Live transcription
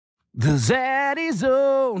The Zaddy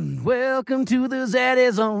Zone. Welcome to the Zaddy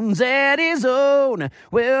Zone. Zaddy Zone.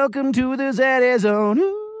 Welcome to the Zaddy Zone.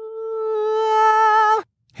 Ooh.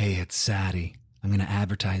 Hey, it's Zaddy. I'm going to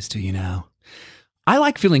advertise to you now. I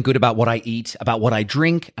like feeling good about what I eat, about what I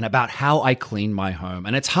drink, and about how I clean my home.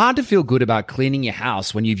 And it's hard to feel good about cleaning your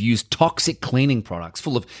house when you've used toxic cleaning products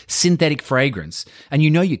full of synthetic fragrance. And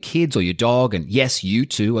you know your kids or your dog, and yes, you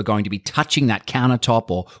too, are going to be touching that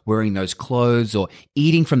countertop or wearing those clothes or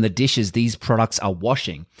eating from the dishes these products are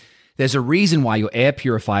washing. There's a reason why your air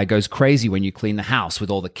purifier goes crazy when you clean the house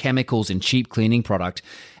with all the chemicals and cheap cleaning product.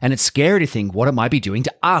 And it's scary to think what it might be doing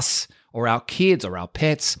to us or our kids or our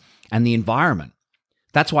pets and the environment.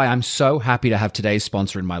 That's why I'm so happy to have today's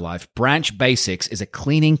sponsor in my life. Branch Basics is a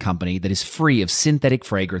cleaning company that is free of synthetic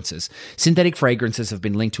fragrances. Synthetic fragrances have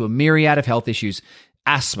been linked to a myriad of health issues: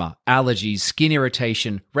 asthma, allergies, skin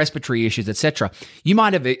irritation, respiratory issues, etc. You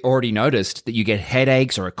might have already noticed that you get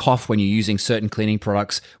headaches or a cough when you're using certain cleaning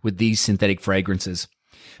products with these synthetic fragrances.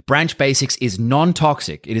 Branch Basics is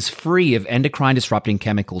non-toxic. It is free of endocrine-disrupting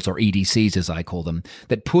chemicals, or EDCs as I call them,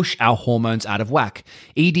 that push our hormones out of whack.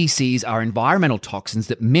 EDCs are environmental toxins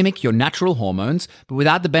that mimic your natural hormones, but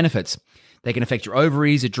without the benefits. They can affect your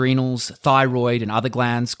ovaries, adrenals, thyroid, and other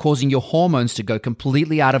glands, causing your hormones to go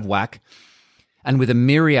completely out of whack, and with a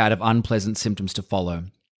myriad of unpleasant symptoms to follow.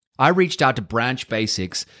 I reached out to Branch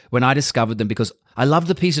Basics when I discovered them because I love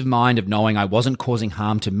the peace of mind of knowing I wasn't causing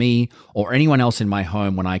harm to me or anyone else in my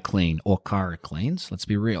home when I clean, or Cara cleans, let's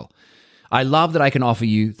be real. I love that I can offer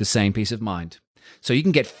you the same peace of mind. So you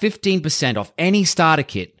can get 15% off any starter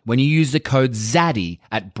kit when you use the code ZADDY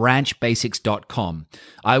at branchbasics.com.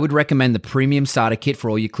 I would recommend the premium starter kit for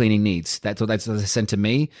all your cleaning needs. That's what they sent to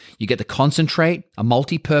me. You get the concentrate, a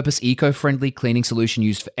multi-purpose eco-friendly cleaning solution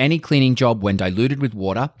used for any cleaning job when diluted with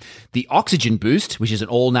water, the oxygen boost, which is an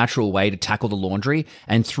all-natural way to tackle the laundry,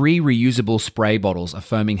 and 3 reusable spray bottles, a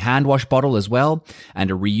foaming hand wash bottle as well,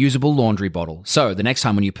 and a reusable laundry bottle. So the next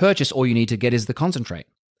time when you purchase, all you need to get is the concentrate.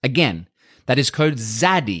 Again, that is code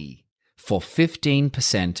ZADDY for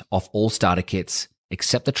 15% off all starter kits,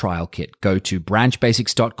 except the trial kit. Go to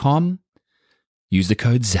branchbasics.com, use the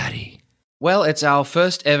code ZADDY. Well, it's our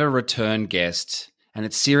first ever return guest, and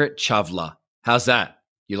it's Seerut Chawla. How's that?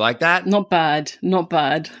 You like that? Not bad. Not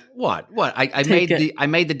bad. What? I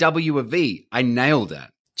made the W a V. I nailed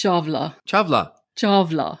that. Chawla. Chawla.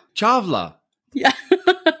 Chawla. Chawla. Yeah.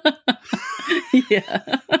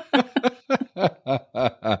 Yeah.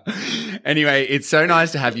 Anyway, it's so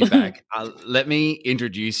nice to have you back. Let me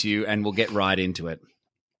introduce you and we'll get right into it.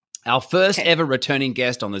 Our first ever returning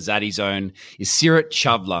guest on the Zaddy Zone is Seerut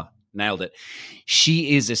Chawla. Nailed it.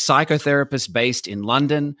 She is a psychotherapist based in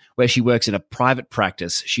London, where she works in a private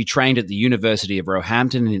practice. She trained at the University of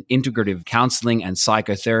Roehampton in integrative counseling and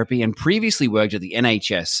psychotherapy and previously worked at the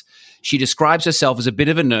NHS. She describes herself as a bit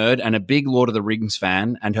of a nerd and a big Lord of the Rings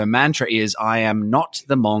fan, and her mantra is, I am not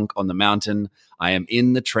the monk on the mountain. I am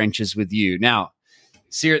in the trenches with you. Now,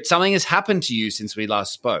 Seerut, something has happened to you since we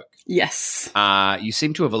last spoke. Yes. You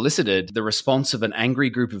seem to have elicited the response of an angry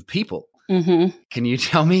group of people. Mm-hmm. Can you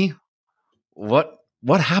tell me what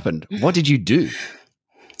happened? What did you do?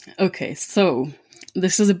 Okay, so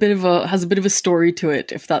this is has a bit of a story to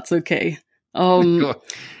it, if that's okay. Of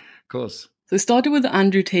course. So it started with the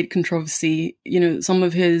Andrew Tate controversy. You know, some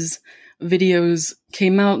of his videos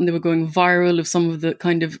came out and they were going viral of some of the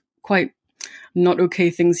kind of quite not okay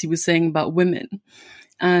things he was saying about women.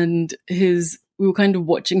 And we were kind of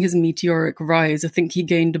watching his meteoric rise. I think he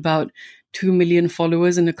gained about 2 million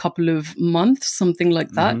followers in a couple of months, something like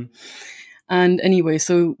that. Mm-hmm. And anyway,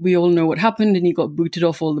 so we all know what happened, and he got booted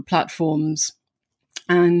off all the platforms.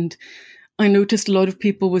 And I noticed a lot of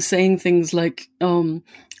people were saying things like,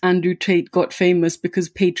 Andrew Tate got famous because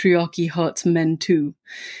patriarchy hurts men too.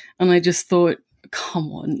 And I just thought,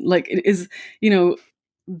 come on, like it is,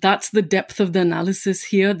 that's the depth of the analysis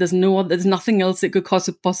here. There's nothing else it could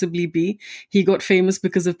possibly be. He got famous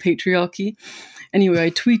because of patriarchy. Anyway, I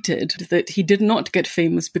tweeted that he did not get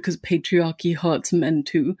famous because patriarchy hurts men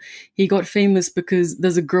too. He got famous because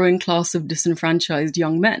there's a growing class of disenfranchised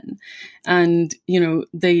young men. And,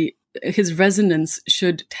 his resonance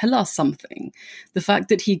should tell us something. The fact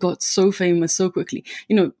that he got so famous so quickly,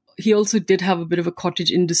 he also did have a bit of a cottage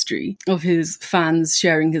industry of his fans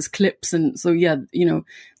sharing his clips. And so,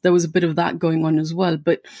 there was a bit of that going on as well.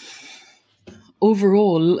 But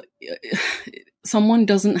overall, someone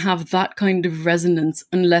doesn't have that kind of resonance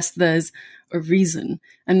unless there's a reason.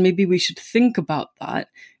 And maybe we should think about that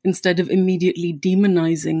instead of immediately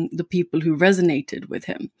demonizing the people who resonated with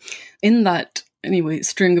him. In that,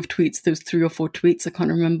 string of tweets, those 3 or 4 tweets, I can't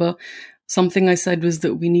remember, something I said was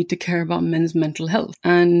that we need to care about men's mental health.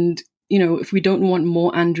 And, if we don't want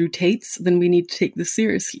more Andrew Tates, then we need to take this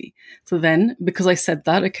seriously. So then, because I said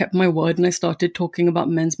that, I kept my word and I started talking about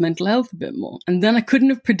men's mental health a bit more. And then I couldn't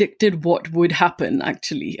have predicted what would happen,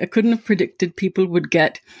 actually. I couldn't have predicted people would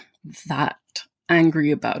get that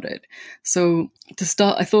angry about it. So to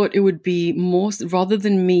start, I thought it would be more, rather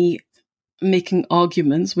than me making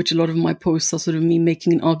arguments, which a lot of my posts are sort of me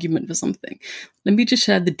making an argument for something, let me just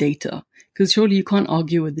share the data. Because surely you can't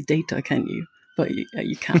argue with the data, can you? But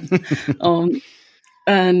you can.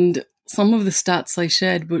 And some of the stats I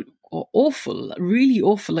shared were awful, really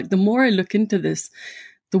awful. Like, the more I look into this,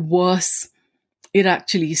 the worse it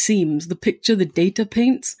actually seems. The picture the data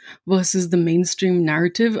paints versus the mainstream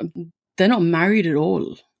narrative, they're not married at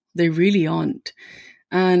all. They really aren't.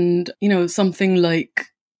 And, something like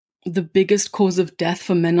the biggest cause of death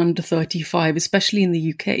for men under 35, especially in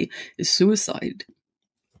the UK, is suicide.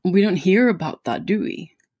 We don't hear about that, do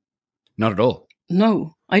we? Not at all.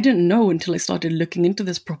 No, I didn't know until I started looking into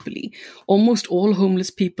this properly. Almost all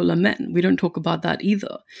homeless people are men. We don't talk about that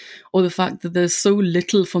either. Or the fact that there's so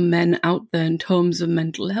little for men out there in terms of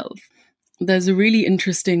mental health. There's a really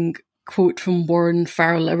interesting quote from Warren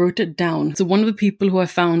Farrell. I wrote it down. So one of the people who I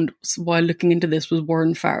found while looking into this was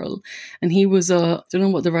Warren Farrell. And he was I don't know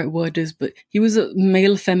what the right word is, but he was a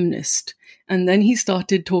male feminist. And then he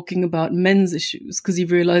started talking about men's issues because he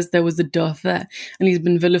realized there was a dearth there. And he's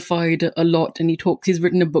been vilified a lot. And he's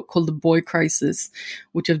written a book called The Boy Crisis,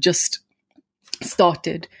 which I've just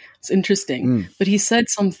started. It's interesting. But he said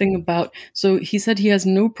something about, so he said he has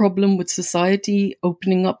no problem with society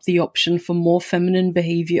opening up the option for more feminine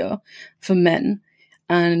behavior for men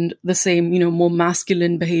and the same, more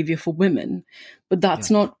masculine behavior for women. But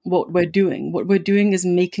that's not what we're doing. What we're doing is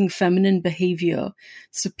making feminine behavior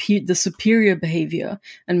the superior behavior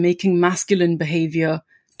and making masculine behavior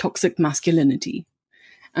toxic masculinity.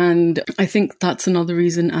 And I think that's another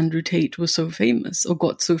reason Andrew Tate was so famous, or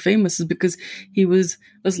got so famous, is because he was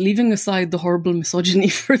leaving aside the horrible misogyny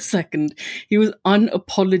for a second, he was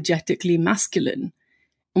unapologetically masculine.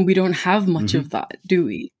 And we don't have much of that, do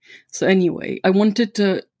we? So anyway, I wanted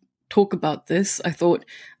to talk about this. I thought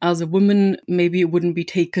as a woman, maybe it wouldn't be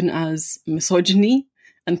taken as misogyny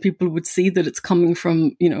and people would see that it's coming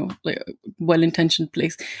from, like a well-intentioned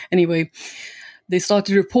place. Anyway, they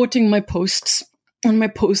started reporting my posts. And my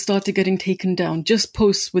posts started getting taken down. Just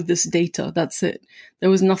posts with this data. That's it.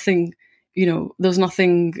 There was nothing,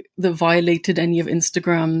 that violated any of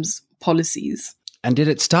Instagram's policies. And did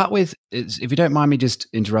it start with, if you don't mind me just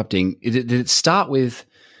interrupting, did it start with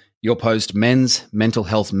your post, Men's Mental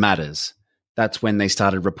Health Matters? That's when they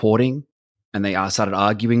started reporting and they started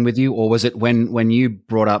arguing with you? Or was it when you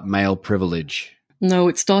brought up male privilege? No,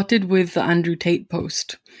 it started with the Andrew Tate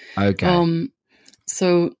post. Okay.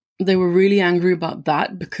 So they were really angry about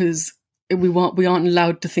that because we aren't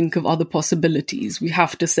allowed to think of other possibilities. We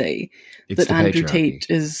have to say that Andrew Tate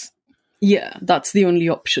is, that's the only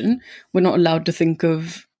option. We're not allowed to think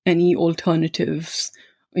of any alternatives,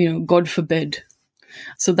 God forbid.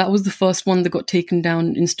 So that was the first one that got taken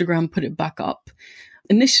down. Instagram put it back up.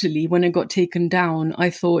 Initially, when it got taken down,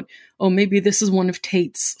 I thought, maybe this is one of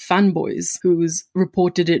Tate's fanboys who's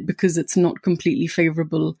reported it because it's not completely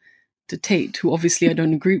favorable to Tate, who obviously I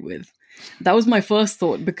don't agree with. That was my first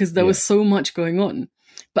thought because there was so much going on.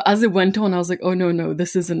 But as it went on, I was like, oh no,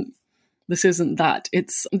 this isn't that.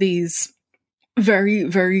 It's these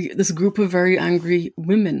this group of very angry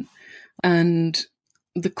women, and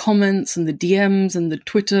the comments and the DMs and the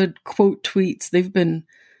Twitter quote tweets, they've been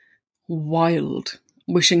wild,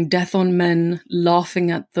 wishing death on men,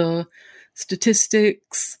 laughing at the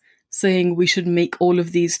statistics, saying we should make all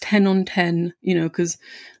of these 10 on 10, because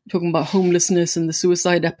talking about homelessness and the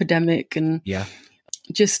suicide epidemic and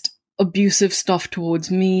just abusive stuff towards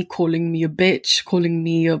me, calling me a bitch, calling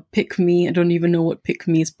me a pick-me. I don't even know what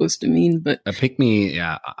pick-me is supposed to mean, but a pick-me,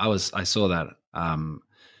 I saw that.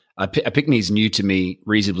 A pick-me is new to me,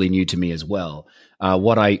 reasonably new to me as well.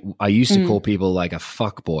 What I used to call people like a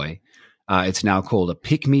fuck boy, it's now called a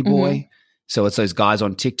pick-me boy. So it's those guys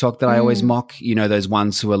on TikTok that I always mock, those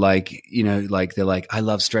ones who are like, they're like, I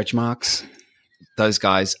love stretch marks. Those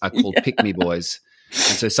guys are called pick-me boys.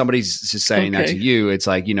 And so somebody's just saying that to you. It's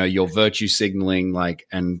like, you're virtue signaling, like,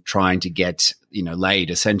 and trying to get, laid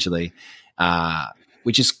essentially,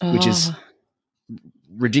 which is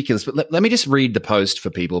ridiculous. But let me just read the post for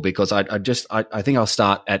people because I think I'll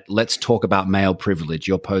start at let's talk about male privilege,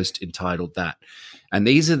 your post entitled that. And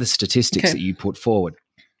these are the statistics that you put forward.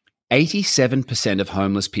 87% of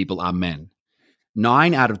homeless people are men.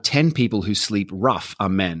 9 out of 10 people who sleep rough are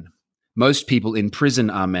men. Most people in prison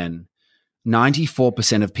are men.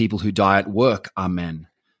 94% of people who die at work are men.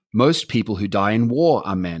 Most people who die in war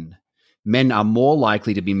are men. Men are more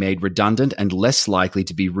likely to be made redundant and less likely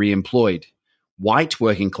to be re-employed. White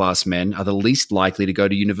working class men are the least likely to go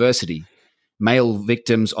to university. Male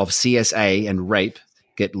victims of CSA and rape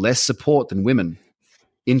get less support than women.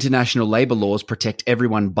 International labor laws protect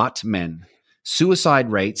everyone but men.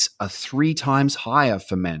 Suicide rates are 3 times higher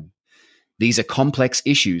for men. These are complex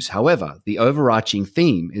issues. However, the overarching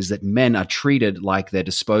theme is that men are treated like they're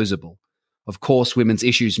disposable. Of course, women's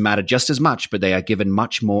issues matter just as much, but they are given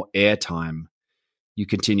much more airtime. You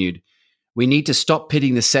continued, we need to stop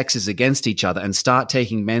pitting the sexes against each other and start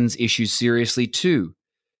taking men's issues seriously too.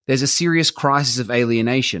 There's a serious crisis of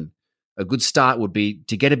alienation. A good start would be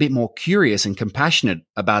to get a bit more curious and compassionate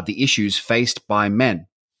about the issues faced by men.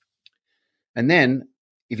 And then,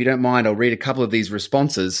 if you don't mind, I'll read a couple of these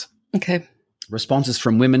responses. Okay. Responses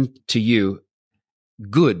from women to you.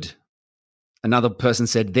 Good. Another person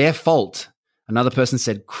said, their fault. Another person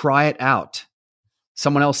said, cry it out.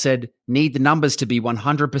 Someone else said, need the numbers to be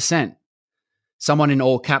 100%. Someone in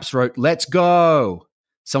all caps wrote, let's go.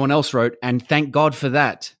 Someone else wrote, and thank God for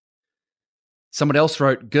that. Someone else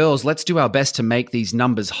wrote, girls, let's do our best to make these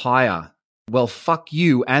numbers higher. Well, fuck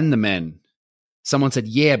you and the men. Someone said,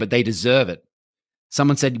 yeah, but they deserve it.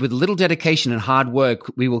 Someone said, with a little dedication and hard work,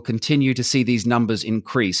 we will continue to see these numbers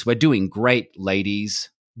increase. We're doing great, ladies.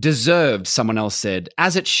 Deserved, someone else said.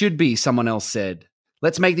 As it should be, someone else said.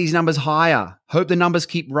 Let's make these numbers higher. Hope the numbers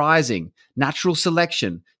keep rising. Natural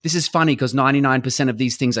selection. This is funny because 99% of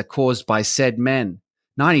these things are caused by said men.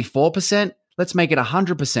 94%? Let's make it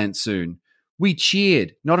 100% soon. We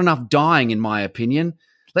cheered. Not enough dying, in my opinion.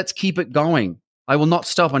 Let's keep it going. I will not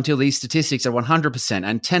stop until these statistics are 100%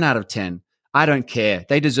 and 10 out of 10. I don't care.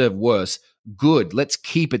 They deserve worse. Good. Let's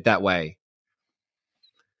keep it that way.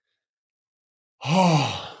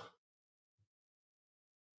 Oh,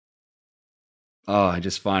 I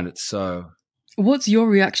just find it so... What's your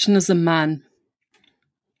reaction as a man?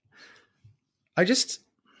 It's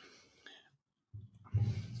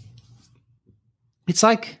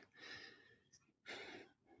like...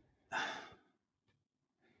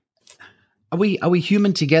 Are we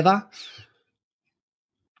human together?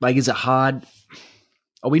 Like, is it hard?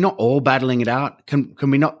 Are we not all battling it out? Can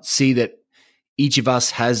we not see that each of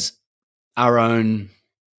us has our own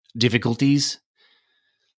difficulties?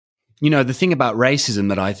 You know, the thing about racism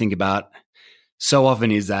that I think about so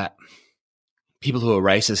often is that people who are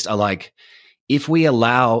racist are like, if we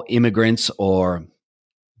allow immigrants or,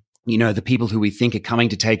 you know, the people who we think are coming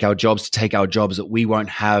to take our jobs, that we won't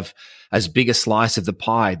have as big a slice of the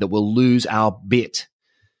pie, that we'll lose our bit.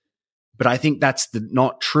 But I think that's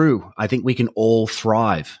not true. I think we can all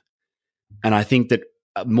thrive. And I think that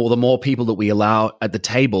the more people that we allow at the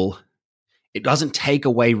table, it doesn't take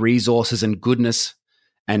away resources and goodness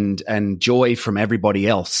and joy from everybody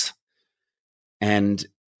else. And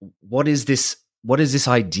what is this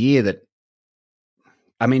idea that,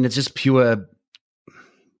 I mean, it's just pure,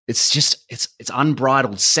 it's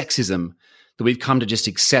unbridled sexism that we've come to just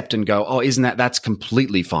accept and go, oh, that's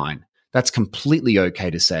completely fine. That's completely okay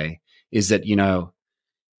to say, is that, you know,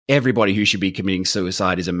 everybody who should be committing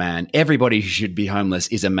suicide is a man. Everybody who should be homeless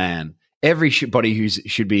is a man. Everybody who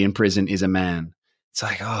should be in prison is a man. It's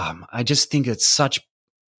like, I just think it's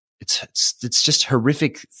just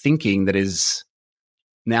horrific thinking that is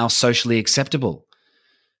now socially acceptable.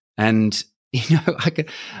 And, you know,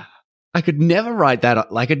 I could never write that.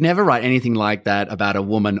 I could never write anything like that about a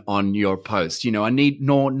woman on your post. You know,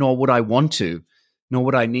 nor would I want to, nor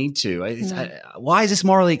would I need to. Why is this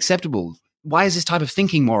morally acceptable? Why is this type of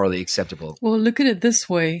thinking morally acceptable? Well, look at it this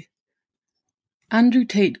way. Andrew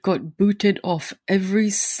Tate got booted off every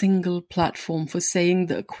single platform for saying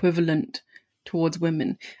the equivalent towards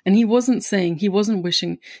women. And he wasn't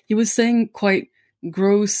wishing, he was saying quite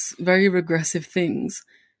gross, very regressive things.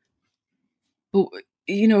 But,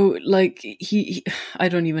 you know, like he I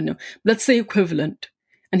don't even know. Let's say equivalent.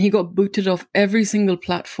 And he got booted off every single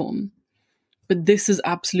platform. But this is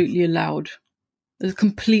absolutely allowed. It's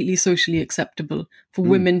completely socially acceptable for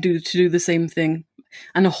women to do the same thing.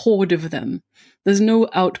 And a horde of them. There's no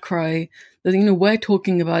outcry. You know, we're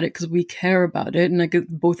talking about it because we care about it. And like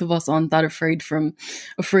both of us aren't that afraid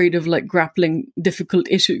of like grappling difficult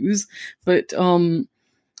issues. But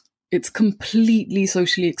it's completely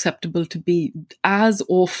socially acceptable to be as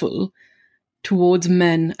awful towards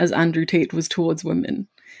men as Andrew Tate was towards women.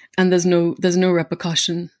 And there's no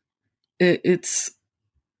repercussion. It's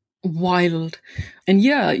wild. And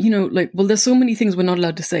yeah, you know, like, well, there's so many things we're not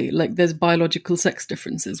allowed to say. Like, there's biological sex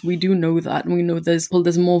differences. We do know that. And we know there's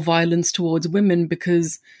more violence towards women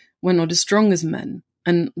because we're not as strong as men.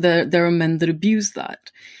 and there are men that abuse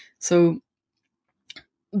that. So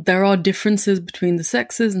there are differences between the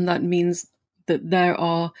sexes, and that means that there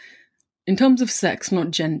are, in terms of sex,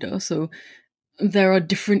 not gender, so there are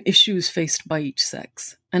different issues faced by each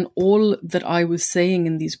sex. And all that I was saying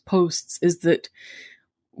in these posts is that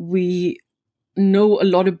we know a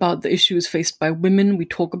lot about the issues faced by women. We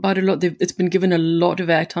talk about it a lot. It's been given a lot of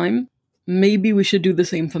airtime. Maybe we should do the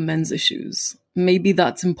same for men's issues. Maybe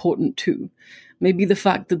that's important too. Maybe the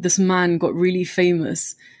fact that this man got really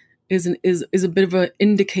famous is a bit of an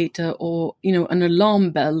indicator, or, you know, an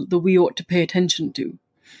alarm bell that we ought to pay attention to.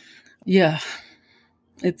 Yeah.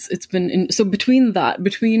 It's been so between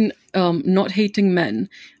not hating men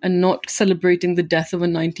and not celebrating the death of a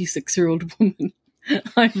 96-year-old woman,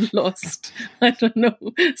 I've lost, I don't know,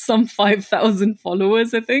 some 5,000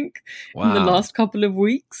 followers, I think, in the last couple of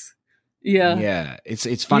weeks. Yeah. Yeah.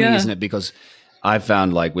 It's funny, Yeah. isn't it? Because I've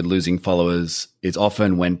found, like, with losing followers, it's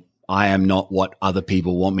often when I am not what other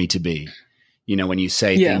people want me to be. You know, when you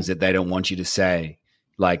say things that they don't want you to say,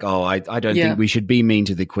 like, oh, I don't think we should be mean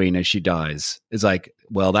to the Queen as she dies. It's like,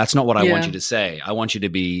 well, that's not what I want you to say. I want you to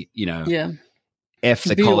be, you know, F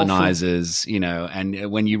the Be colonizers, you know,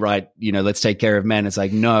 and when you write, you know, let's take care of men, it's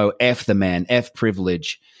like, no, F the man, F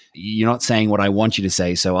privilege. You're not saying what I want you to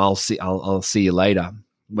say, so I'll see you later.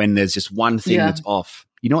 When there's just one thing that's off.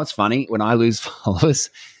 You know what's funny? When I lose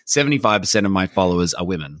followers, 75% of my followers are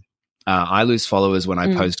women. I lose followers when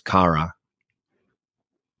I post Kara,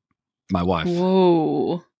 my wife.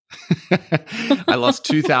 Whoa. I lost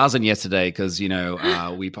 2,000 yesterday because, you know,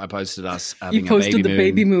 I posted us having You posted a baby the moon.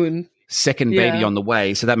 baby moon. Second baby on the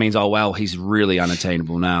way. So that means, oh, well, he's really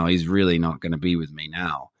unattainable now. He's really not going to be with me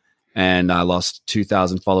now. And I lost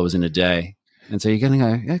 2,000 followers in a day. And so you're going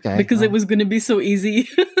to go, okay. Because it was going to be so easy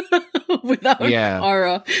without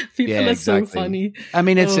Kara. People are so funny. I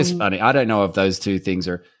mean, it's just funny. I don't know if those two things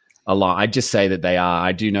are a lot. I just say that they are.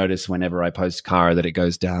 I do notice whenever I post Kara that it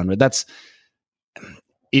goes down. But that's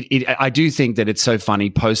it. I do think that it's so funny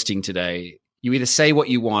posting today. You either say what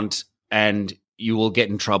you want and you will get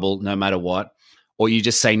in trouble no matter what, or you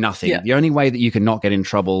just say nothing. Yeah. The only way that you can not get in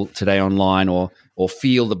trouble today online or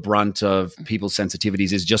feel the brunt of people's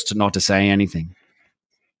sensitivities is just not to say anything.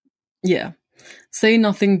 Yeah. Say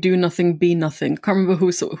nothing, do nothing, be nothing. Can't remember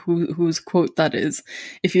whose quote that is.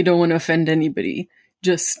 If you don't want to offend anybody,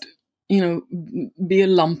 just, you know, be a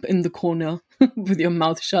lump in the corner with your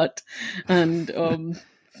mouth shut, and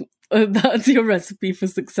that's your recipe for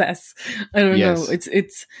success. I don't know.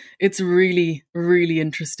 It's really, really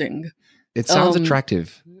interesting. It sounds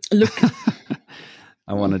attractive. Look,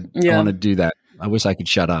 I want to do that. I wish I could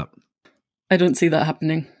shut up. I don't see that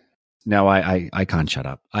happening. No, I can't shut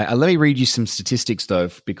up. Let me read you some statistics, though,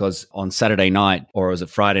 because on Saturday night, or was it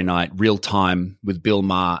Friday night, Real Time with Bill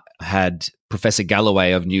Maher had Professor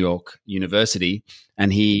Galloway of New York University,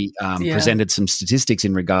 and he presented some statistics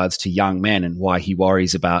in regards to young men and why he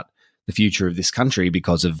worries about the future of this country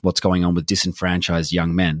because of what's going on with disenfranchised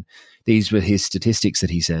young men. These were his statistics that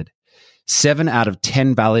he said. 7 out of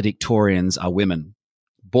 10 valedictorians are women.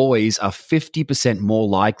 Boys are 50% more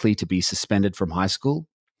likely to be suspended from high school.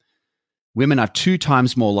 Women are 2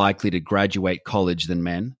 times more likely to graduate college than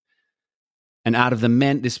men. And out of the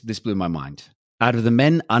men, this blew my mind. Out of the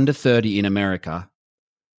men under 30 in America,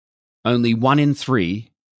 only 1 in 3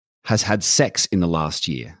 has had sex in the last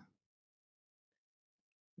year.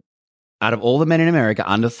 Out of all the men in America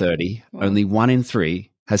under 30, only 1 in 3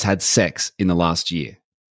 has had sex in the last year.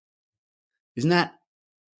 Isn't that?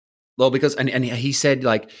 Well, because, and he said,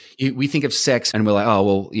 like, we think of sex and we're like, oh,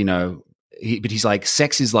 well, you know, but he's like,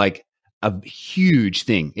 sex is like a huge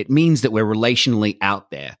thing. It means that we're relationally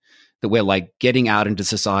out there, that we're like getting out into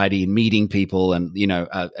society and meeting people and, you know,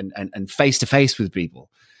 and face to face with people.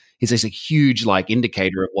 It's a huge like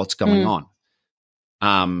indicator of what's going on.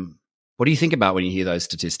 What do you think about when you hear those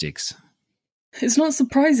statistics? It's not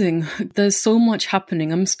surprising. There's so much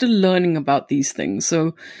happening. I'm still learning about these things.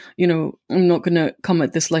 So, you know, I'm not going to come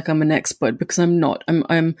at this like I'm an expert, because I'm not.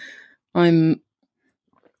 I'm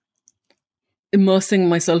immersing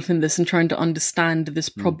myself in this and trying to understand this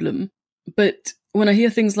problem. But when I hear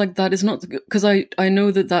things like that, it's not because I know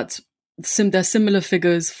that there's similar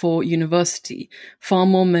figures for university. Far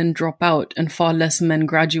more men drop out and far less men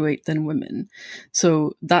graduate than women.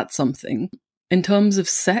 So that's something. In terms of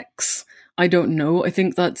sex, I don't know. I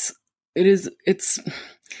think there's this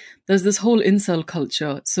whole incel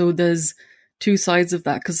culture. So there's 2 sides of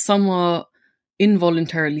that, because some are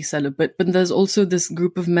involuntarily celibate, but there's also this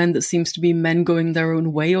group of men that seems to be men going their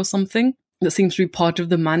own way or something, that seems to be part of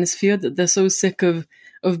the manosphere, that they're so sick of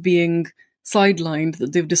being sidelined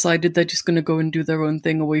that they've decided they're just going to go and do their own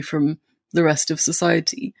thing away from the rest of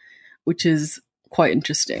society, which is quite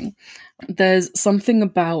interesting. There's something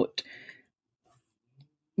about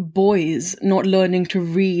boys not learning to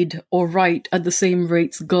read or write at the same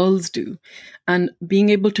rates girls do. And being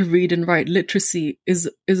able to read and write, literacy, is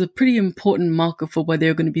a pretty important marker for whether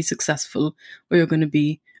you're going to be successful or you're going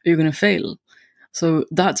to fail. So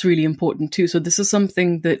that's really important too. So this is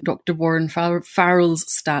something that Dr. Warren Farrell's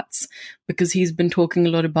stats, because he's been talking a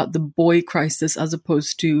lot about the boy crisis as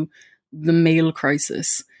opposed to the male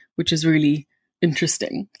crisis, which is really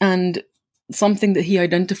interesting. And something that he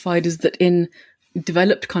identified is that in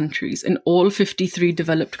developed countries, in all 53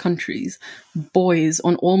 developed countries, boys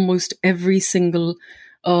on almost every single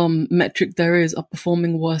metric there is are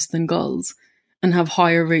performing worse than girls and have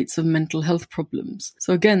higher rates of mental health problems.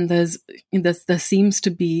 So again, there seems to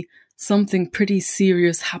be something pretty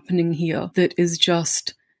serious happening here that is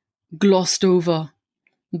just glossed over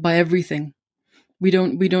by everything. We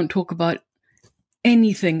don't talk about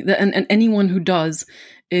anything, and anyone who does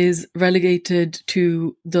is relegated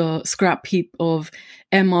to the scrap heap of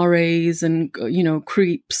MRAs and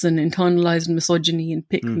creeps and internalized misogyny and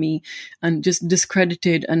pick me, and just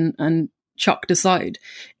discredited and chucked aside.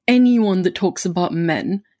 Anyone that talks about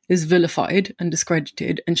men is vilified and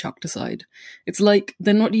discredited and chucked aside. It's like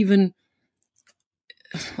they're not even,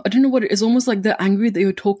 I don't know what it is, almost like they're angry that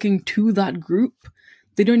you're talking to that group.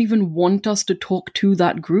 They don't even want us to talk to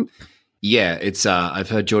that group. Yeah, it's. I've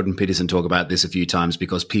heard Jordan Peterson talk about this a few times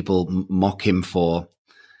because people mock him for,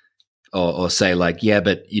 or say like, yeah,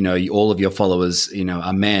 but all of your followers,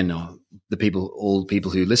 are men, or all the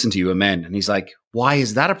people who listen to you are men, and he's like, why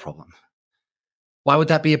is that a problem? Why would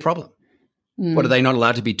that be a problem? What, are they not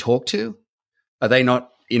allowed to be talked to? Are they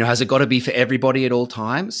not? Has it got to be for everybody at all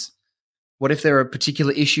times? What if there are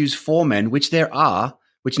particular issues for men, which there are,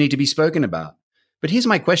 which need to be spoken about? But here's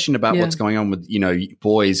my question about what's going on with,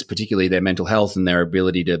 boys, particularly their mental health and their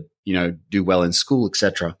ability to, do well in school,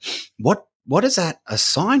 etc. What is that a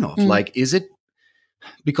sign of? Like, is it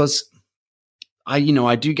because I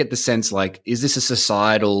do get the sense, like, is this a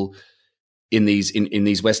societal in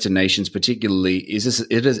these Western nations, particularly, is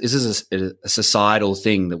this a societal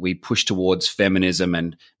thing that we push towards feminism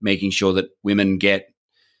and making sure that women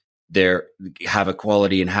have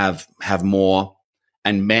equality and have more?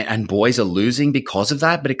 And men and boys are losing because of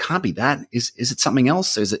that, but it can't be that. Is it something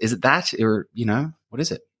else? Is it that, or what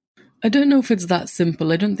is it? I don't know if it's that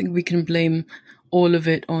simple. I don't think we can blame all of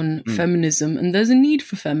it on feminism, and there's a need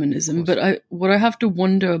for feminism. But what I have to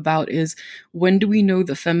wonder about is, when do we know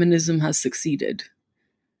that feminism has succeeded?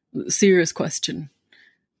 Serious question.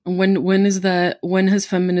 And when has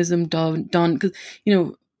feminism done? Because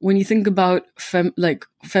when you think about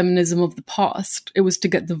feminism of the past, it was to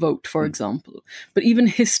get the vote, for example. But even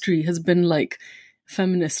history has been like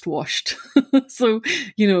feminist washed. So,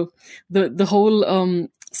 the whole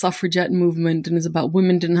suffragette movement and is about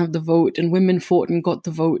women didn't have the vote and women fought and got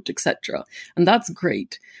the vote, etc. And that's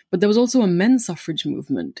great. But there was also a men's suffrage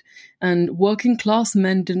movement, and working class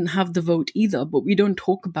men didn't have the vote either, but we don't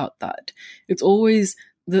talk about that. It's always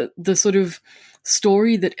the sort of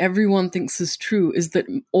story that everyone thinks is true is that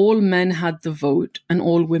all men had the vote and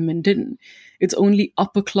all women didn't. It's only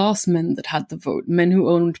upper class men that had the vote, men who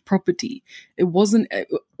owned property. It wasn't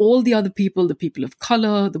all the other people, the people of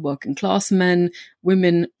color, the working class men,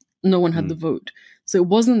 women, no one had the vote. So it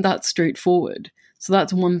wasn't that straightforward. So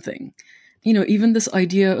that's one thing. Even this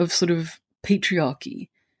idea of sort of patriarchy,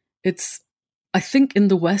 I think in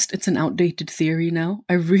the West, it's an outdated theory now.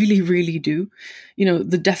 I really, really do.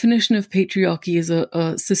 The definition of patriarchy is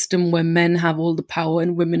a system where men have all the power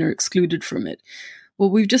and women are excluded from it. Well,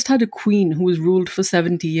 we've just had a queen who was ruled for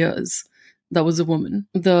 70 years. That was a woman.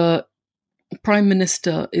 The prime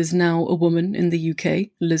minister is now a woman in the UK,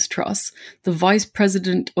 Liz Truss. The vice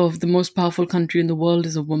president of the most powerful country in the world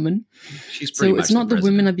is a woman. She's pretty much it's not the that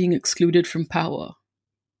women are being excluded from power.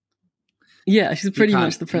 Yeah, she's pretty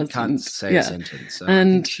much the president. You can't say a sentence. I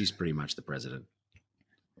think she's pretty much the president.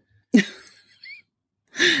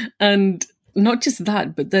 And not just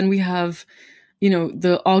that, but then we have,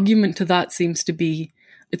 the argument to that seems to be,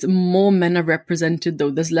 it's more men are represented, though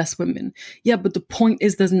there's less women. Yeah, but the point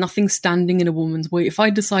is there's nothing standing in a woman's way. If I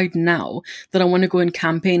decide now that I want to go and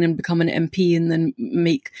campaign and become an MP and then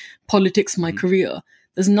make politics my career,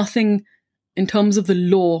 there's nothing in terms of the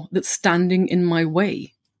law that's standing in my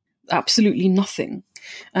way. Absolutely nothing.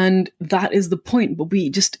 And that is the point. But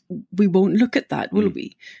we won't look at that, will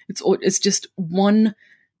we? It's just one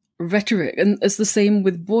rhetoric. And it's the same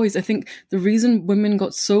with boys. I think the reason women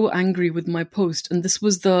got so angry with my post, and this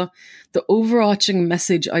was the overarching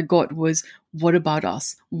message I got, was, what about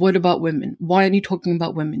us? What about women? Why aren't you talking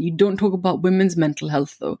about women? You don't talk about women's mental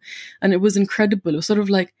health, though. And it was incredible. It was sort of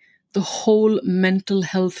like the whole mental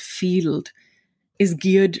health field is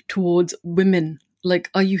geared towards women. Like,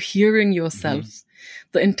 are you hearing yourself? Mm-hmm.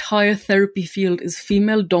 The entire therapy field is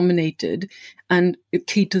female dominated, and it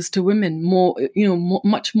caters to women more,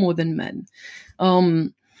 much more than men.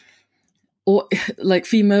 Or like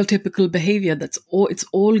female typical behavior, it's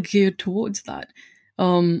all geared towards that.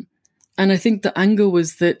 And I think the anger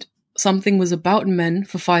was that something was about men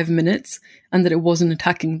for 5 minutes and that it wasn't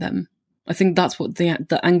attacking them. I think that's what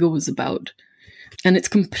the anger was about. And it's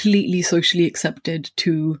completely socially accepted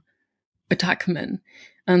to attack men.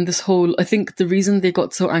 And this whole, I think the reason they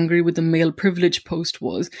got so angry with the male privilege post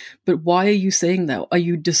was, but why are you saying that?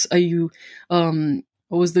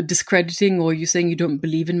 Or was the discrediting, or are you saying you don't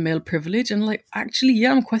believe in male privilege? And like, actually,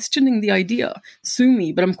 yeah, I'm questioning the idea. Sue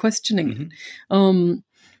me, but I'm questioning it.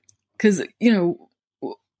 Because,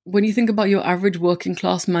 when you think about your average working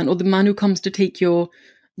class man, or the man who comes to take your,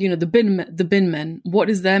 the bin men, what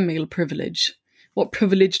is their male privilege? What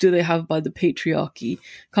privilege do they have by the patriarchy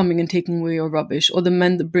coming and taking away your rubbish? Or the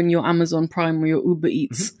men that bring your Amazon Prime or your Uber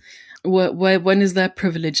Eats? When is their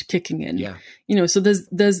privilege kicking in? Yeah. So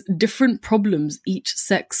there's different problems each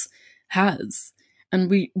sex has. And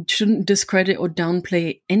we shouldn't discredit or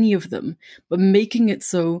downplay any of them. But making it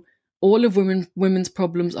so all of women's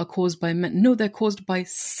problems are caused by men. No, they're caused by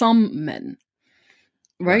some men.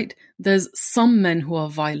 Right? There's some men who are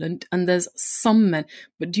violent, and there's some men.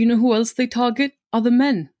 But do you know who else they target? Other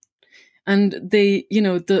men. And they,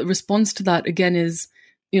 the response to that again is,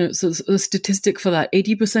 so a statistic for that,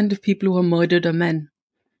 80% of people who are murdered are men.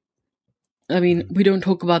 I mean, we don't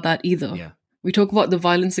talk about that either. Yeah. We talk about the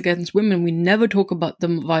violence against women. We never talk about the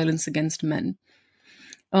violence against men.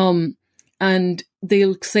 And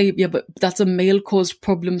they'll say, yeah, but that's a male-caused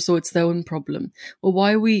problem, so it's their own problem.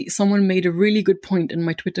 Well, someone made a really good point in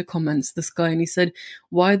my Twitter comments, this guy, and he said,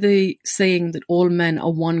 why are they saying that all men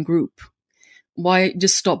are one group? Why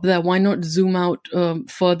just stop there? Why not zoom out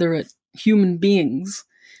further at human beings?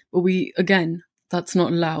 But that's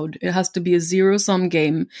not allowed. It has to be a zero-sum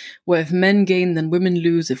game where if men gain, then women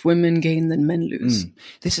lose. If women gain, then men lose.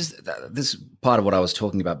 This is part of what I was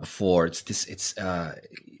talking about before. It's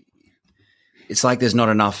like there's not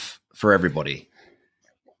enough for everybody.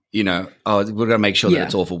 We're going to make sure that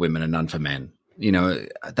it's all for women and none for men.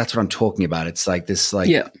 That's what I'm talking about. It's like this,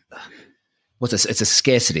 it's a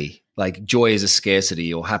scarcity. Like joy is a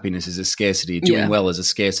scarcity, or happiness is a scarcity. Doing well is a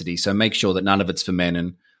scarcity. So make sure that none of it's for men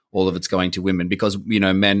and all of it's going to women, because,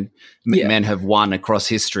 men have won across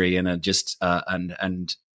history and are just,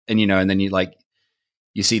 and then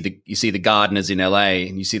you see the gardeners in LA,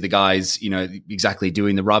 and you see the guys, exactly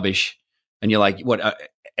doing the rubbish. And you're like, what?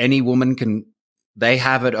 Any woman they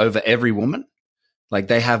have it over every woman? Like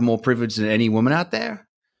they have more privilege than any woman out there? I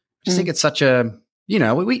just think it's such a,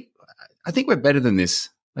 I think we're better than this.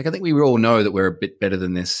 Like, I think we all know that we're a bit better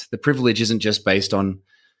than this. The privilege isn't just based on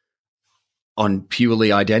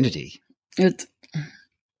purely identity. It's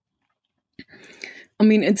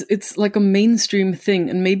like a mainstream thing,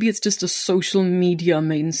 and maybe it's just a social media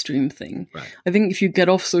mainstream thing. Right. I think if you get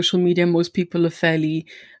off social media, most people are fairly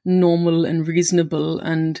normal and reasonable,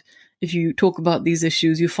 and if you talk about these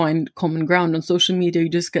issues, you find common ground. On social media, you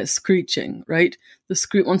just get screeching, right?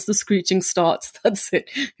 Once the screeching starts, that's it.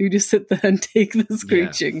 You just sit there and take the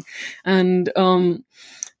screeching. Yeah. And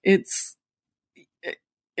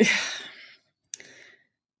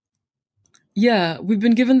yeah, we've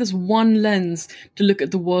been given this one lens to look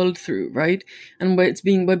at the world through, right? And we're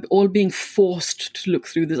all being forced to look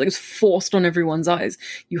through this. Like, it's forced on everyone's eyes.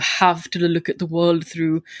 You have to look at the world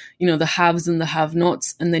through, the haves and the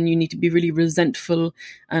have-nots, and then you need to be really resentful.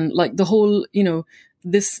 And like the whole,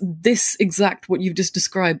 this exact what you've just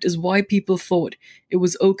described is why people thought it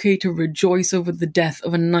was okay to rejoice over the death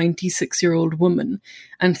of a 96-year-old woman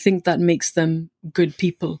and think that makes them good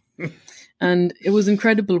people. And it was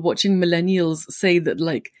incredible watching millennials say that,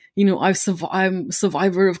 like, I'm a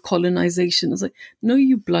survivor of colonization. It's like, no,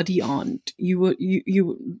 you bloody aren't.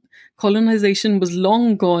 Colonization was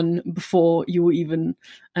long gone before you were even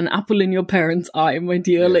an apple in your parents' eye, my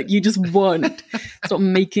dear. Yeah. Like, you just weren't. Stop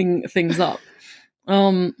making things up.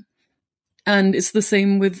 And it's the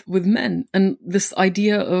same with men. And this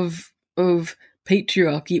idea of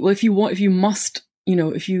patriarchy. Well, if you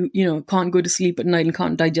can't go to sleep at night and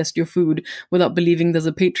can't digest your food without believing there's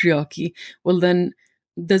a patriarchy, well, then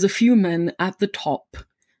there's a few men at the top,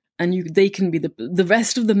 and they can be the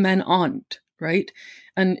rest of the men aren't, right?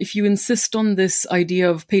 And if you insist on this idea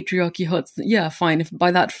of patriarchy hurts, yeah, fine. If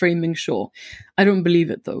by that framing, sure. I don't believe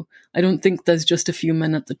it, though. I don't think there's just a few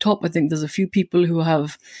men at the top. I think there's a few people who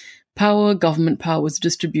have power. Government power is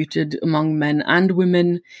distributed among men and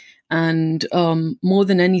women. And more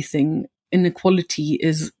than anything, inequality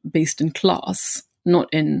is based in class, not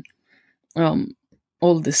in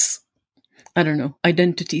all this, I don't know,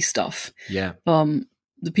 identity stuff. Yeah.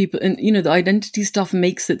 The people, and the identity stuff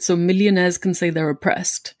makes it so millionaires can say they're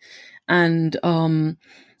oppressed, and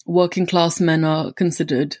working class men are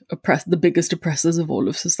considered the biggest oppressors of all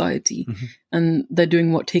of society. Mm-hmm. And they're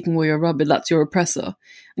doing what? Taking away your rubber. That's your oppressor.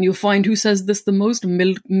 And you'll find who says this the most?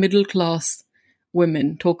 Middle class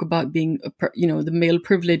women talk about being, the male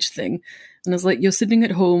privilege thing. And it's like, you're sitting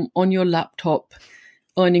at home on your laptop,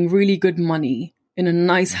 earning really good money in a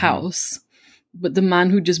nice house, but the man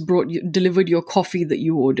who just delivered your coffee that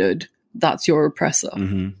you ordered, that's your oppressor.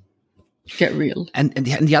 Mm-hmm. Get real. And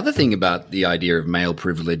the other thing about the idea of male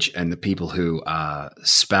privilege and the people who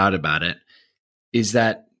spout about it is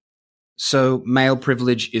that, so male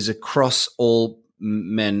privilege is across all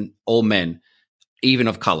men, even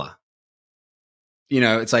of color.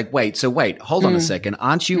 It's like, wait, hold on a second.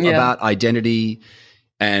 Aren't you about identity?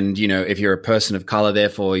 And, if you're a person of color,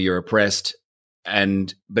 therefore you're oppressed.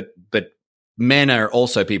 And, but men are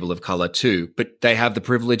also people of color too, but they have the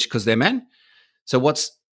privilege because they're men. So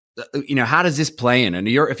how does this play in? And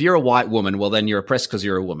if you're a white woman, well, then you're oppressed because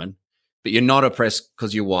you're a woman, but you're not oppressed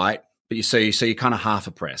because you're white, but you're kind of half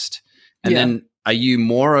oppressed. And then are you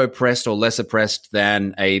more oppressed or less oppressed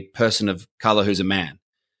than a person of color who's a man?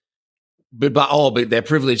 But they're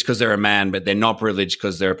privileged because they're a man, but they're not privileged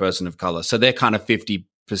because they're a person of color. So they're kind of 50%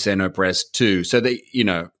 oppressed too. So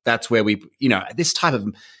that's where this type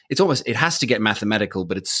of, it has to get mathematical,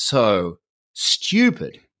 but it's so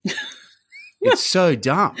stupid. It's so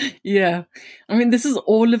dumb. Yeah. I mean, this is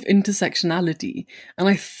all of intersectionality. And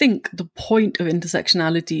I think the point of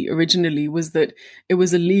intersectionality originally was that it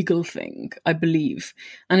was a legal thing, I believe.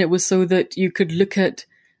 And it was so that you could look at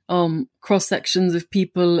cross sections of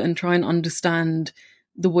people and try and understand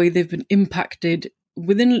the way they've been impacted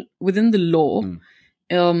within the law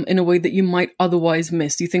in a way that you might otherwise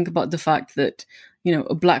miss. You think about the fact that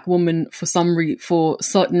a black woman for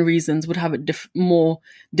certain reasons would have it more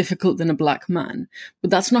difficult than a black man,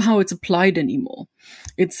 but that's not how it's applied anymore.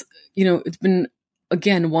 It's it's been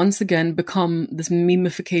once again become this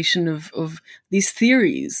memification of these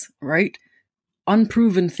theories, right?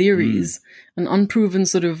 Unproven theories and unproven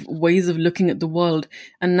sort of ways of looking at the world.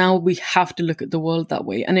 And now we have to look at the world that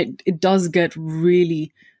way. And it does get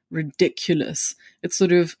really ridiculous. It's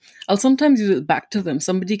sort of, I'll sometimes use it back to them.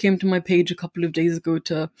 Somebody came to my page a couple of days ago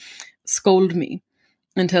to scold me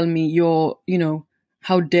and tell me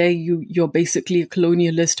how dare you're basically a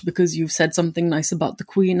colonialist because you've said something nice about the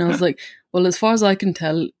Queen. I was like, well, as far as I can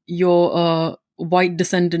tell, you're a white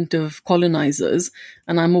descendant of colonizers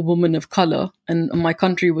and I'm a woman of color and my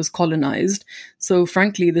country was colonized. So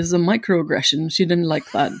frankly, this is a microaggression. She didn't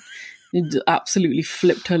like that. It absolutely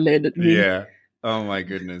flipped her lid at me. Yeah. Oh my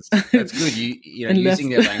goodness. That's good. Using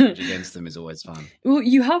their language against them is always fun. Well,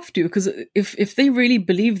 you have to, because if they really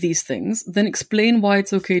believe these things, then explain why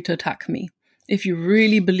it's okay to attack me. If you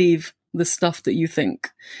really believe the stuff that you think,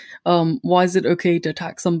 why is it okay to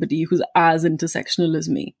attack somebody who's as intersectional as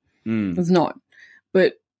me? It's not.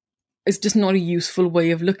 But it's just not a useful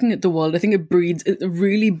way of looking at the world. I think it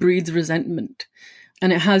really breeds resentment.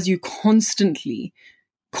 And it has you constantly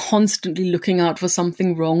looking out for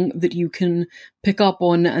something wrong that you can pick up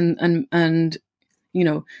on and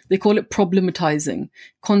they call it problematizing,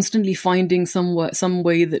 constantly finding some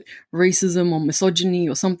way that racism or misogyny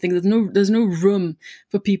or something, there's no room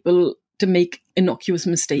for people to make innocuous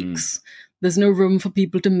mistakes. There's no room for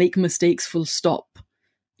people to make mistakes full stop.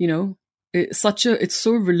 It's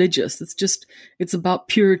so religious. It's about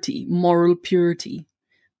purity, moral purity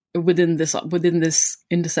within this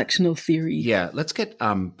intersectional theory. Yeah, let's get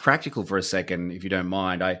practical for a second, if you don't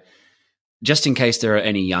mind. Just in case there are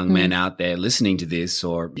any young men out there listening to this,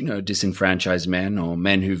 or disenfranchised men, or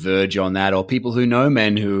men who verge on that, or people who know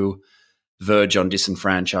men who verge on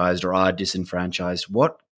disenfranchised or are disenfranchised.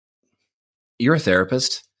 You're a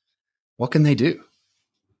therapist. What can they do?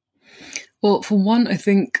 Well, for one, I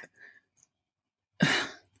think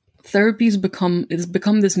therapy has become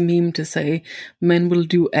this meme to say men will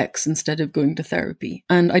do X instead of going to therapy.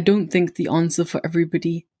 And I don't think the answer for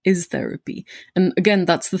everybody is therapy. And again,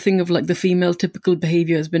 that's the thing of like the female typical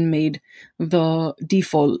behavior has been made the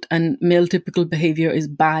default and male typical behavior is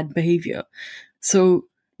bad behavior. So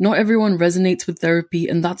not everyone resonates with therapy,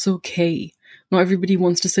 and that's okay. Not everybody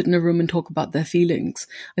wants to sit in a room and talk about their feelings.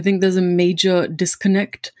 I think there's a major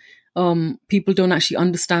disconnect. People don't actually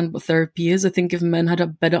understand what therapy is. I think if men had a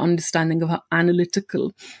better understanding of how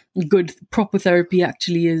analytical, good, proper therapy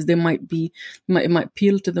actually is, it might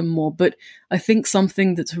appeal to them more. But I think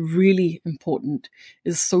something that's really important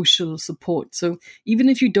is social support. So even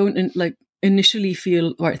if you don't initially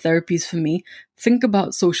feel, right, therapy is for me, think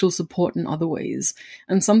about social support in other ways.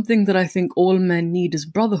 And something that I think all men need is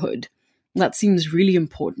brotherhood. That seems really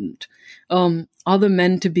important. Other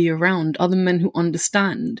men to be around, other men who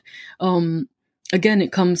understand. Again,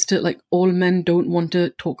 it comes to all men don't want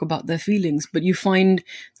to talk about their feelings, but you find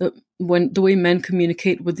that when the way men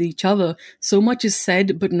communicate with each other, so much is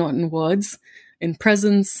said, but not in words, in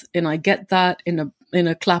presence, in I get that, in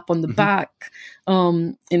a clap on the back,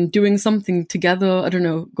 in doing something together, I don't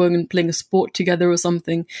know, going and playing a sport together or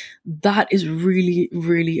something. That is really,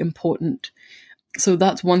 really important. So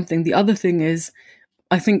that's one thing. The other thing is,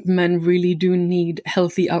 I think men really do need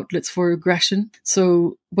healthy outlets for aggression.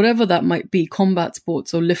 So whatever that might be, combat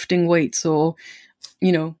sports or lifting weights or,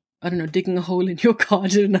 I don't know, digging a hole in your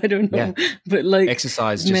garden, I don't know. Yeah. But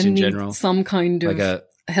exercise just in general. Some kind of a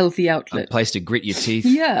healthy outlet. A place to grit your teeth,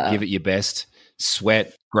 yeah. Give it your best,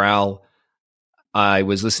 sweat, growl. I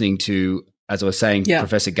was listening to, as I was saying,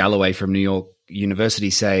 Professor Galloway from New York University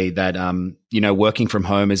say that, working from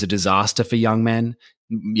home is a disaster for young men.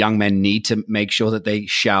 Young men need to make sure that they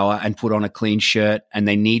shower and put on a clean shirt, and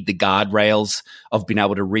they need the guardrails of being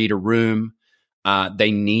able to read a room.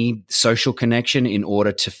 They need social connection in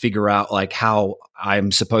order to figure out how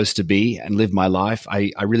I'm supposed to be and live my life.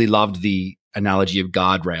 I really loved the analogy of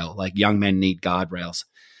guardrail, young men need guardrails.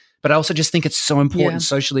 But I also just think it's so important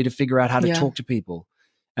socially to figure out how to talk to people.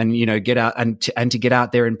 And, get out and to get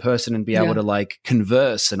out there in person and be able to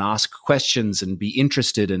converse and ask questions and be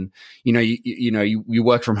interested. And, you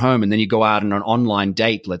work from home and then you go out on an online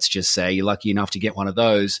date. Let's just say you're lucky enough to get one of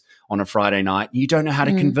those on a Friday night. You don't know how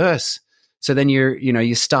to converse. So then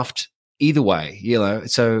you're stuffed either way,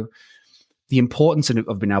 so the importance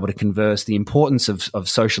of being able to converse, the importance of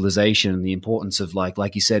socialization, the importance of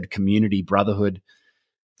like you said, community, brotherhood,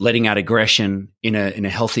 letting out aggression in a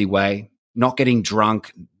healthy way. Not getting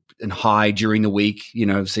drunk and high during the week,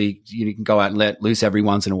 so you can go out and let loose every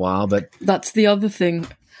once in a while. But that's the other thing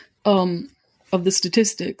of the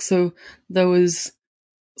statistics. So there was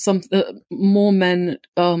more men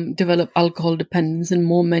develop alcohol dependence and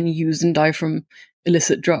more men use and die from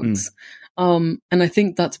illicit drugs. And I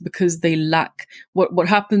think that's because they lack what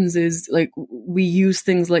happens is we use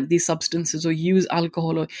things like these substances or use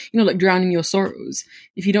alcohol or, drowning your sorrows.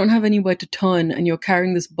 If you don't have anywhere to turn and you're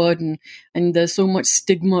carrying this burden and there's so much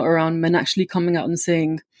stigma around men actually coming out and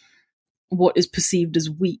saying what is perceived as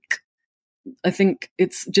weak, I think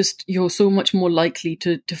it's just, you're so much more likely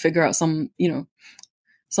to figure out something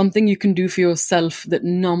you can do for yourself that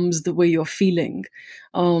numbs the way you're feeling.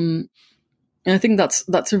 And I think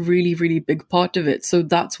that's a really, really big part of it. So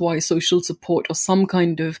that's why social support or some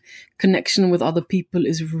kind of connection with other people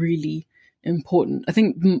is really important. I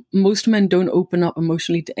think most men don't open up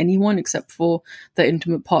emotionally to anyone except for their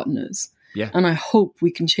intimate partners. Yeah. And I hope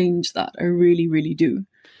we can change that. I really, really do.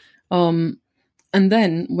 And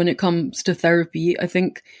then when it comes to therapy, I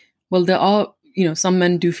think, there are, some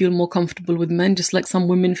men do feel more comfortable with men, just like some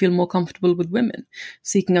women feel more comfortable with women.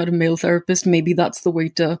 Seeking out a male therapist, maybe that's the way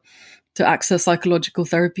to access psychological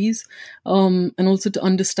therapies, and also to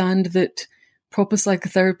understand that proper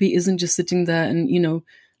psychotherapy isn't just sitting there and,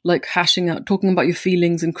 hashing out, talking about your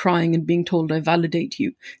feelings and crying and being told I validate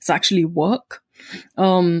you. It's actually work.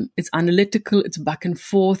 It's analytical, it's back and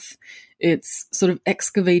forth, it's sort of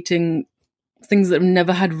excavating things that have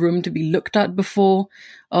never had room to be looked at before.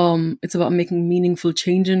 It's about making meaningful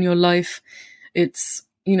change in your life. It's,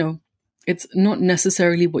 it's not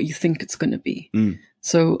necessarily what you think it's going to be.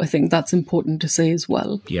 So I think that's important to say as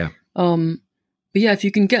well. Yeah. But yeah, if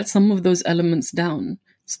you can get some of those elements down,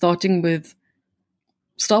 start with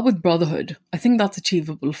brotherhood. I think that's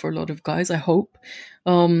achievable for a lot of guys, I hope.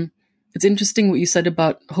 It's interesting what you said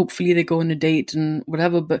about hopefully they go on a date and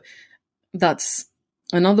whatever, but that's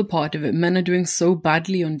another part of it. Men are doing so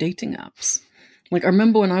badly on dating apps. I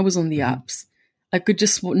remember when I was on the apps, I could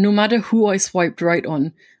just, no matter who I swiped right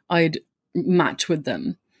on, I'd match with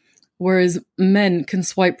them. Whereas men can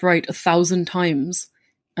swipe right 1,000 times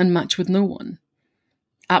and match with no one.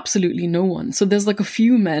 Absolutely no one. So there's a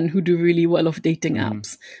few men who do really well off dating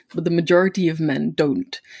apps, but the majority of men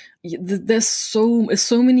don't. There's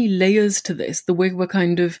so many layers to this. The way we're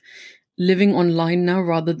kind of living online now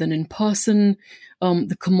rather than in person,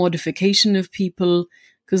 the commodification of people,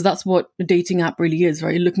 because that's what a dating app really is,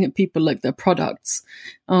 right? You're looking at people like their products,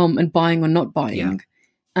 and buying or not buying,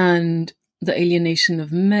 and the alienation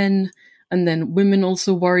of men. And then women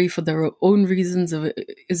also worry for their own reasons of,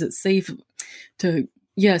 is it safe to,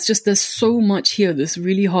 it's just, there's so much here that's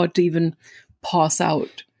really hard to even pass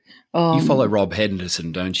out. You follow Rob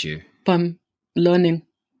Henderson, don't you? I'm learning.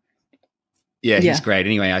 Yeah, he's great.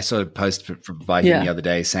 Anyway, I saw a post by him the other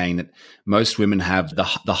day saying that most women have the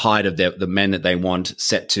height of the men that they want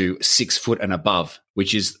set to 6 foot and above,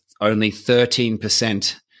 which is only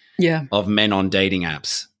 13% of men on dating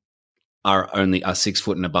apps are 6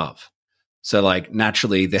 foot and above. So like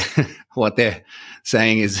naturally what they're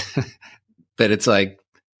saying is that it's like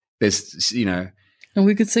there's, And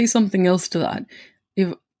we could say something else to that.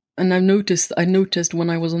 I noticed when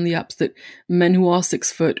I was on the apps that men who are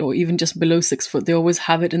 6 foot or even just below 6 foot, they always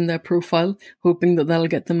have it in their profile, hoping that that'll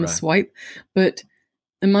get them a swipe. But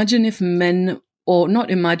whenever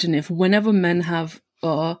men have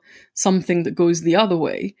something that goes the other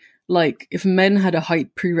way, like if men had a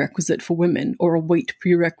height prerequisite for women or a weight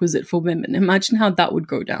prerequisite for women, imagine how that would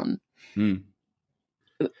go down. We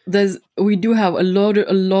do have a lot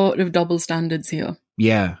of double standards here.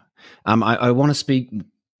 Yeah. I want to speak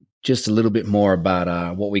just a little bit more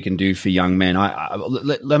about what we can do for young men.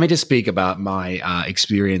 Let me just speak about my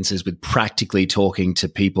experiences with practically talking to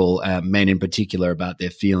people, men in particular, about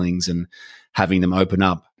their feelings and having them open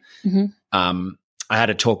up. I had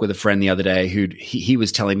a talk with a friend the other day he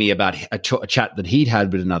was telling me about a chat that he'd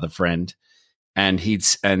had with another friend, and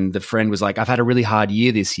the friend was like, "I've had a really hard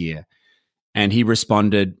year this year," and he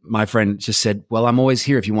responded. My friend just said, "Well, I'm always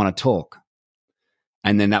here if you want to talk,"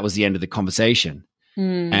 and then that was the end of the conversation.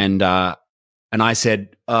 And I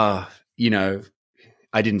said, I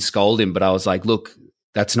didn't scold him, but I was like, "Look,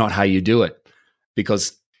 that's not how you do it,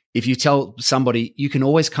 because if you tell somebody you can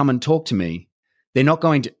always come and talk to me, they're not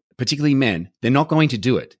going to." Particularly men, they're not going to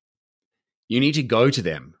do it. You need to go to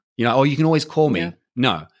them. Or you can always call me. Yeah.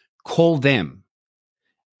 No, call them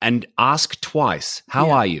and ask twice.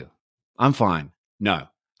 How are you? I'm fine. No.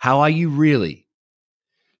 How are you really?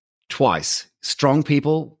 Twice. Strong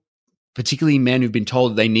people, particularly men who've been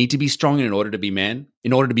told they need to be strong in order to be men,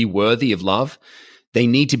 in order to be worthy of love, they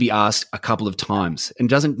need to be asked a couple of times.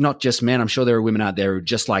 And not just men. I'm sure there are women out there who are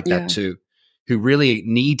just like that too, who really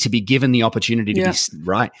need to be given the opportunity to be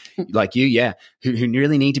right, like you, who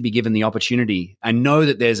really need to be given the opportunity and know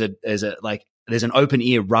that there's an open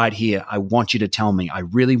ear right here. I want you to tell me. I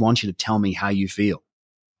really want you to tell me how you feel.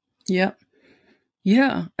 Yeah.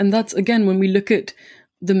 Yeah. And that's, again, when we look at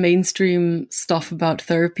the mainstream stuff about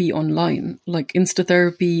therapy online, like Insta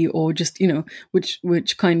therapy or just,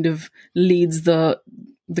 which kind of leads the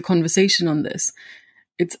conversation on this.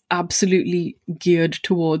 It's absolutely geared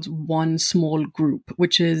towards one small group,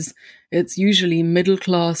 it's usually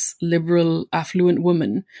middle-class, liberal, affluent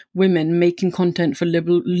women making content for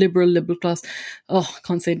liberal class. Oh,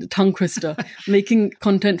 can't say the tongue twister. Making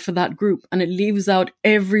content for that group. And it leaves out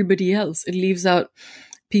everybody else. It leaves out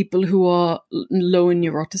people who are low in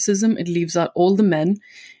neuroticism. It leaves out all the men.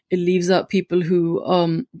 It leaves out people who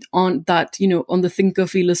aren't that, on the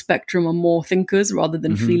thinker-feeler spectrum, are more thinkers rather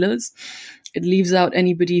than feelers. It leaves out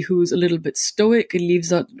anybody who's a little bit stoic. It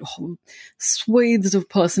leaves out swathes of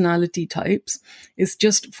personality types. It's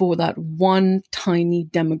just for that one tiny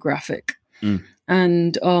demographic.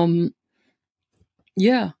 And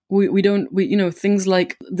things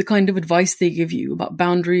like the kind of advice they give you about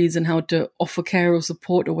boundaries and how to offer care or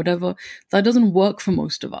support or whatever, that doesn't work for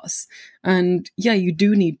most of us. And you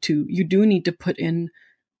do need to put in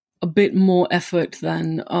a bit more effort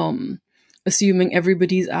than assuming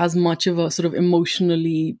everybody's as much of a sort of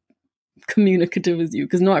emotionally communicative as you,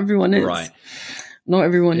 because not everyone is. Right. Not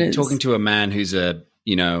everyone is. Talking to a man who's a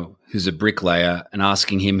bricklayer and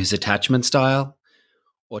asking him his attachment style,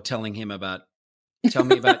 or tell me about,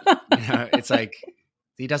 it's like,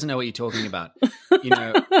 he doesn't know what you're talking about,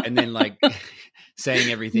 and then like saying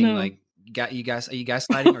everything like, are you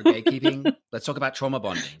gaslighting or gatekeeping? Let's talk about trauma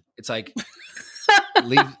bonding. It's like,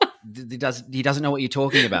 he doesn't know what you're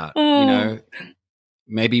talking about.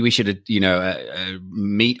 Maybe we should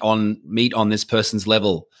meet on this person's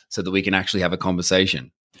level so that we can actually have a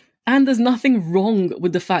conversation. And there's nothing wrong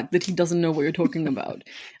with the fact that he doesn't know what you're talking about.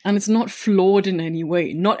 And it's not flawed in any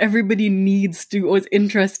way. Not everybody needs to or is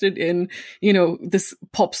interested in, this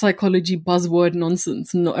pop psychology buzzword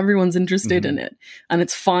nonsense. Not everyone's interested in it. And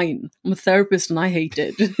it's fine. I'm a therapist and I hate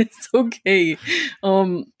it. It's okay.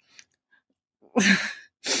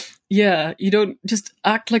 Yeah, you don't just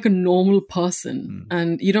act like a normal person,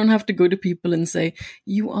 and you don't have to go to people and say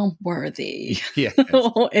you are worthy Yes.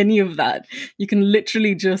 or any of that. You can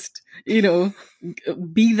literally just,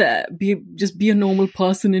 be there, be a normal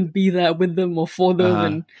person and be there with them or for them.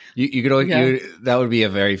 And You could that would be a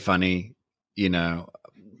very funny, you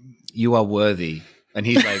are worthy. And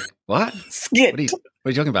he's like, what? Skit. What are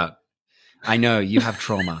you talking about? I know you have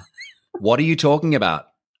trauma. What are you talking about?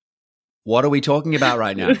 What are we talking about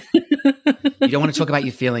right now? You don't want to talk about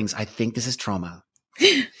your feelings. I think this is trauma.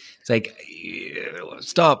 It's like,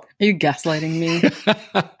 stop. Are you gaslighting me?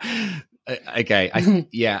 Okay.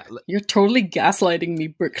 Yeah. You're totally gaslighting me,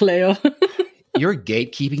 bricklayer. You're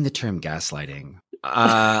gatekeeping the term gaslighting.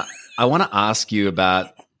 I want to ask you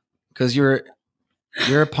about, because you're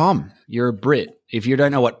a POM. You're a Brit. If you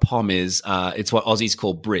don't know what POM is, it's what Aussies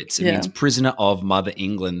call Brits. It means prisoner of Mother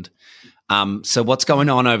England. So what's going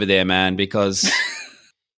on over there, man? Because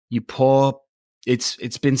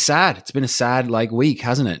it's been sad. It's been a sad week,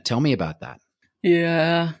 hasn't it? Tell me about that.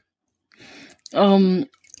 Yeah. So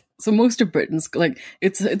most of Britons,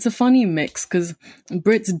 it's a funny mix because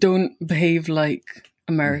Brits don't behave like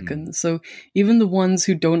Americans. So even the ones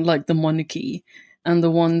who don't like the monarchy and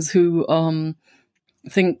the ones who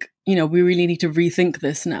think, we really need to rethink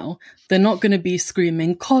this now, they're not going to be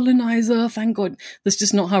screaming, colonizer, thank God. That's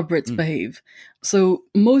just not how Brits behave. So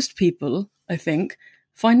most people, I think,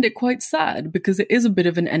 find it quite sad because it is a bit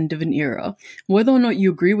of an end of an era. Whether or not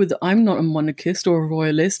you agree with it, I'm not a monarchist or a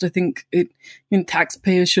royalist. I think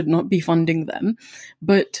taxpayers should not be funding them.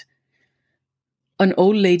 But an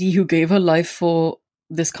old lady who gave her life for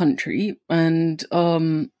this country and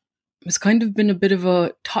has kind of been a bit of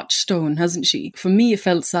a touchstone, hasn't she? For me, it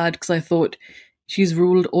felt sad because I thought she's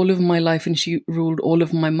ruled all of my life and she ruled all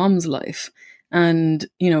of my mum's life. And,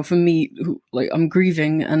 for me, I'm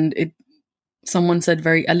grieving, and someone said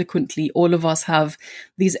very eloquently, all of us have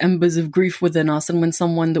these embers of grief within us. And when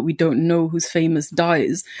someone that we don't know who's famous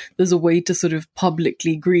dies, there's a way to sort of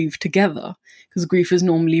publicly grieve together, because grief is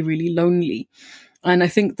normally really lonely. And I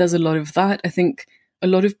think there's a lot of that. I think a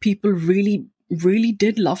lot of people really, really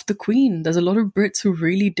did love the Queen. There's a lot of Brits who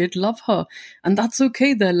really did love her. And that's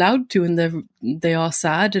okay. They're allowed to, and they are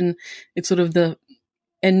sad. And it's sort of the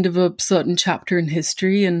end of a certain chapter in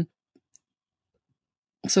history. And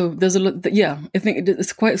so there's a lot, I think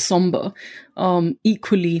it's quite somber.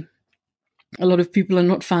 Equally, a lot of people are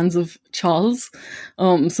not fans of Charles.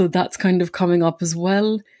 So that's kind of coming up as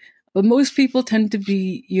well. But most people tend to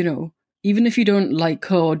be, even if you don't like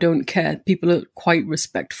her or don't care, people are quite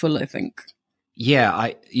respectful, I think. Yeah,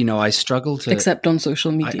 I struggle to... Except on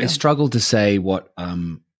social media. I struggle to say what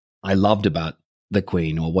I loved about the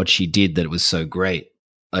Queen or what she did that was so great.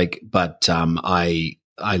 But I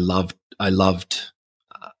loved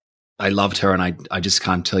her, and I just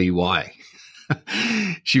can't tell you why.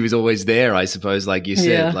 She was always there, I suppose, like you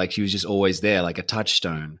said. Yeah. She was just always there, like a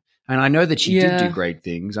touchstune. And I know that she did do great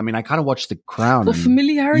things. I mean, I kind of watched The Crown. Well,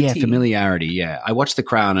 familiarity. Yeah, familiarity, yeah. I watched The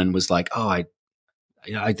Crown and was like, oh, I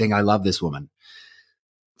think I love this woman.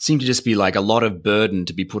 It seemed to just be like a lot of burden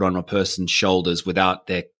to be put on a person's shoulders without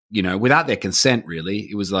their consent, really.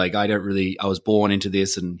 It was like, I was born into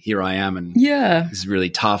this and here I am, and this is really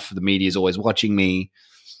tough. The media is always watching me.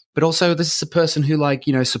 But also, this is a person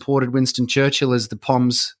who, supported Winston Churchill as the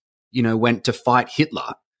POMs, went to fight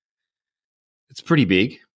Hitler. It's pretty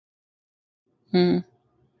big. There's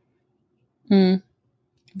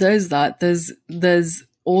that. There's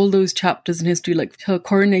all those chapters in history. Like, her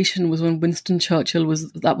coronation was when Winston Churchill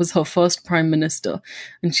that was her first prime minister,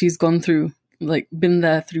 and she's gone through, been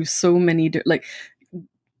there through so many,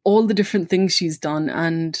 all the different things she's done.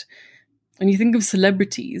 And when you think of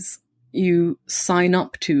celebrities, you sign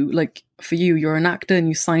up to, for you're an actor and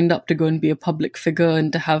you signed up to go and be a public figure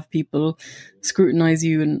and to have people scrutinize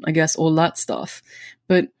you and I guess all that stuff.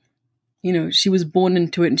 But, she was born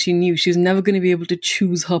into it, and she knew she was never going to be able to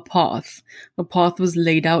choose her path. Her path was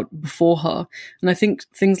laid out before her. And I think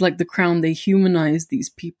things like The Crown, they humanize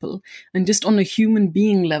these people. And just on a human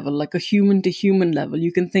being level, like a human to human level,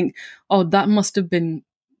 you can think, oh, that must have been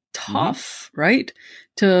tough, right?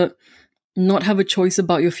 To not have a choice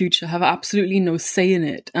about your future, have absolutely no say in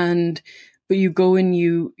it. But you go and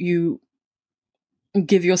you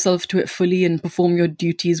give yourself to it fully and perform your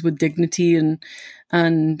duties with dignity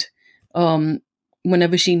and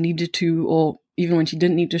whenever she needed to, or even when she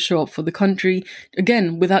didn't need to show up for the country.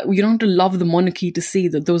 Again, you don't have to love the monarchy to see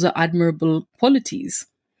that those are admirable qualities.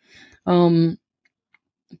 But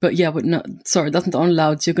no, sorry, that's not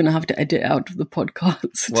allowed, so you're going to have to edit out of the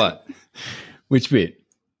podcast. What? Which bit?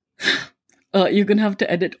 You're going to have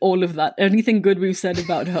to edit all of that. Anything good we've said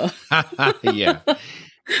about her. Yeah.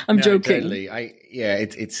 I'm No, joking. totally.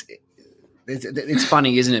 It's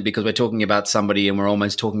funny, isn't it? Because we're talking about somebody and we're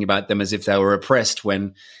almost talking about them as if they were oppressed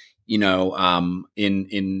when, in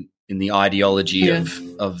the ideology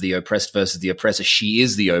of the oppressed versus the oppressor, she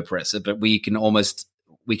is the oppressor, but we can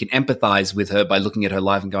empathize with her by looking at her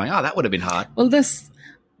life and going, oh, that would have been hard. Well,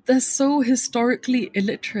 they're so historically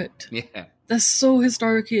illiterate. Yeah. They're so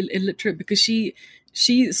historically illiterate because she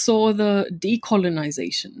saw the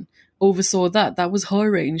decolonization, oversaw that. That was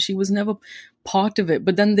her reign. She was never part of it.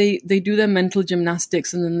 But then they do their mental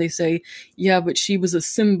gymnastics and then they say, yeah, but she was a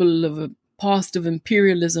symbol of a past of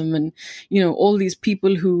imperialism and, all these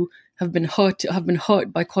people who have been hurt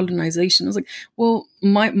by colonization. I was like, well,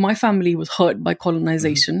 my family was hurt by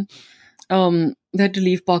colonization. Mm-hmm. They had to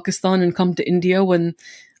leave Pakistan and come to India when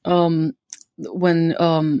the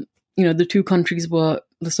two countries were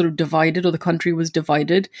sort of divided, or the country was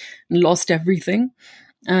divided and lost everything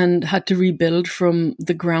and had to rebuild from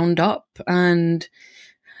the ground up. And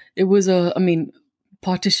it was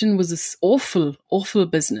partition was this awful, awful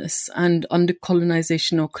business. And under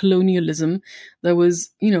colonization or colonialism, there was,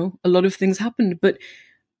 a lot of things happened. But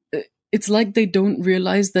it's like they don't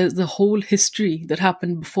realize there's the whole history that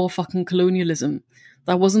happened before fucking colonialism.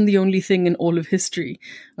 That wasn't the only thing in all of history.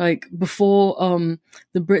 Like, before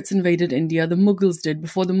the Brits invaded India, the Mughals did.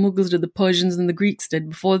 Before the Mughals did, the Persians and the Greeks did.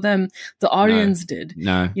 Before them, the Aryans did.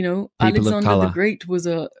 No. People Alexander the Great was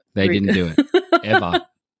They didn't do it. Ever.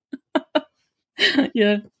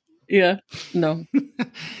 Yeah. No.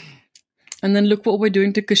 And then look what we're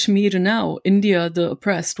doing to Kashmir now. India, the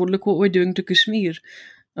oppressed. Well, look what we're doing to Kashmir.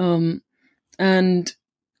 And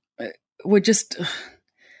we're just...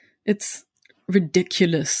 It's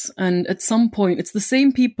ridiculous. And at some point, it's the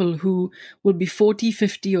same people who will be 40,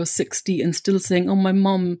 50 or 60 and still saying, oh, my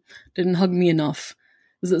mom didn't hug me enough.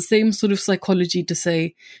 There's the same sort of psychology to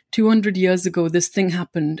say 200 years ago this thing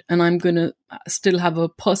happened and I'm going to still have a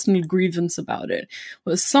personal grievance about it.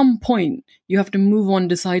 But at some point, you have to move on,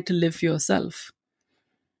 decide to live for yourself.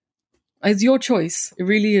 It's your choice. It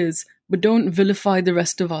really is. But don't vilify the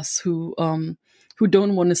rest of us who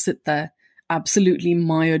don't want to sit there absolutely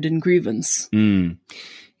mired in grievance.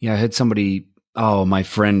 Yeah, I heard somebody, my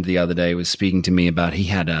friend the other day was speaking to me about he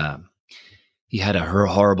had a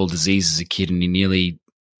horrible disease as a kid and he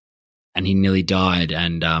nearly died,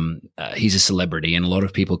 and he's a celebrity and a lot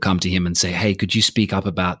of people come to him and say, hey, could you speak up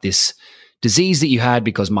about this disease that you had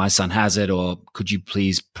because my son has it, or could you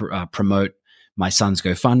please promote my son's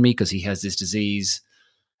GoFundMe because he has this disease?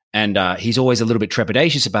 And he's always a little bit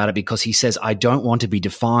trepidatious about it because he says, I don't want to be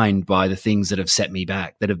defined by the things that have set me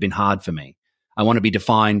back, that have been hard for me. I want to be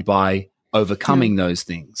defined by overcoming those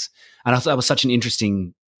things. And I thought that was such an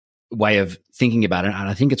interesting way of thinking about it. And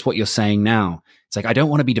I think it's what you're saying now. It's like, I don't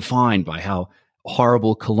want to be defined by how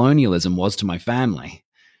horrible colonialism was to my family.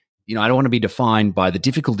 I don't want to be defined by the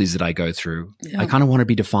difficulties that I go through. Yeah. I kind of want to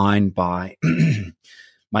be defined by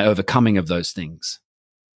my overcoming of those things.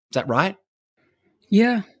 Is that right?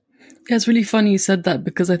 Yeah. Yeah, it's really funny you said that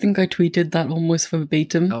because I think I tweeted that almost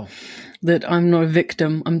verbatim. Oh. That I'm not a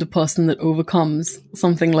victim, I'm the person that overcomes,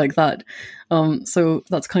 something like that. So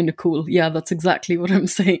that's kind of cool. Yeah, that's exactly what I'm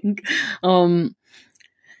saying.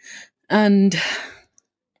 And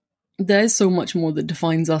there's so much more that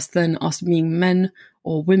defines us than us being men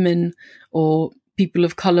or women or people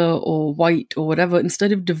of color or white or whatever.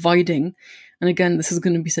 Instead of dividing, and again, this is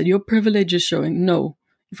going to be said, your privilege is showing. No.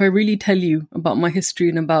 If I really tell you about my history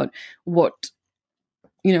and about what,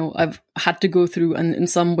 I've had to go through and in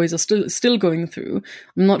some ways are still going through,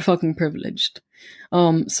 I'm not fucking privileged.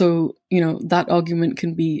 So, that argument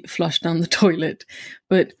can be flushed down the toilet.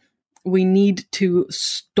 But we need to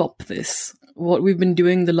stop this. What we've been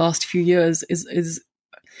doing the last few years is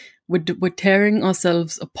we're tearing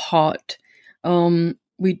ourselves apart.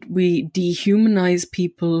 We dehumanize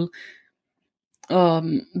people.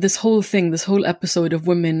 This whole episode of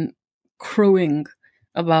women crowing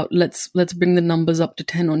about let's bring the numbers up to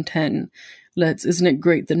 10 on 10. Isn't it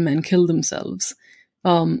great that men kill themselves?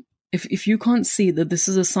 If you can't see that this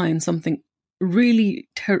is a sign something really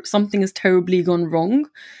something has terribly gone wrong,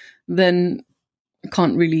 then I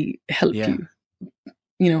can't really help you.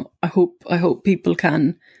 I hope people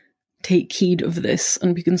can take heed of this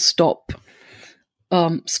and we can stop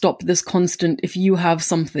this constant, if you have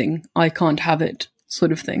something, I can't have it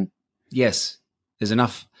sort of thing. Yes. There's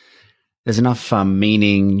enough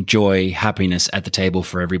meaning, joy, happiness at the table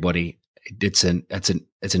for everybody. It's an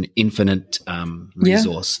infinite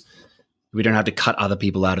resource. Yeah. We don't have to cut other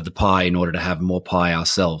people out of the pie in order to have more pie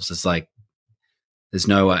ourselves. It's like, there's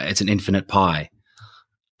no, it's an infinite pie.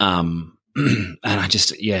 and I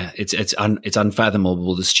just, it's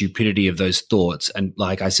unfathomable, the stupidity of those thoughts. And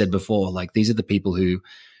like I said before, like these are the people who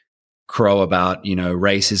crow about,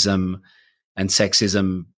 racism and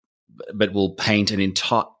sexism, but will paint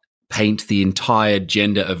the entire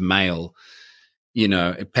gender of male,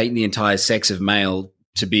 paint the entire sex of male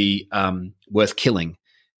to be worth killing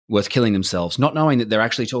themselves, not knowing that they're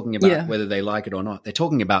actually talking about whether they like it or not. They're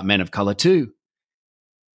talking about men of color too.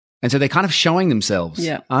 And so they're kind of showing themselves,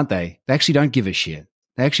 aren't they? They actually don't give a shit.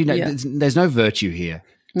 They actually there's no virtue here.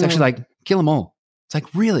 It's actually like, kill them all. It's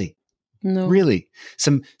like, really? No. Really?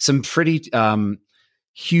 Some pretty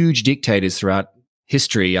huge dictators throughout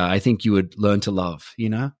history, I think you would learn to love,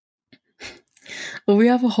 Well, we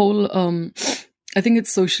have a whole, I think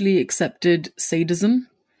it's socially accepted sadism.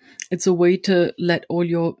 It's a way to let all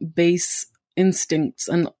your base instincts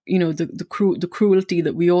and, the cruelty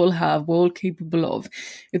that we all have, we're all capable of.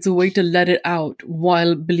 It's a way to let it out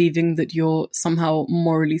while believing that you're somehow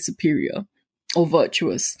morally superior or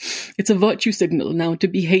virtuous. It's a virtue signal now to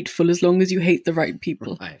be hateful as long as you hate the right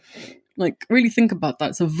people. Right. Like, really think about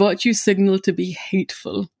that. It's a virtue signal to be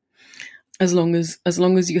hateful as long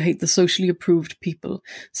as you hate the socially approved people.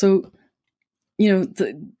 So,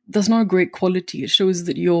 that's not a great quality. It shows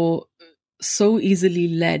that you're so easily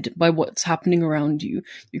led by what's happening around you.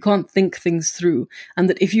 You can't think things through. And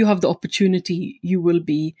that if you have the opportunity, you will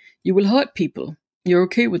hurt people. You're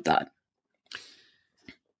okay with that.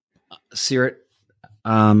 Seerut,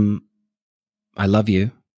 I love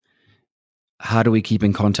you. How do we keep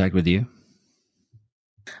in contact with you?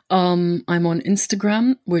 I'm on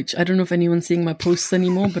Instagram, which I don't know if anyone's seeing my posts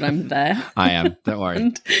anymore, but I'm there. I am. Don't worry.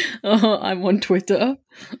 And, I'm on Twitter.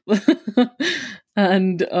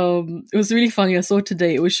 And it was really funny. I saw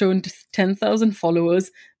today it was shown 10,000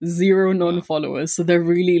 followers, 0 non-followers. So they're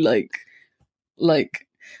really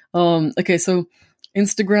okay, so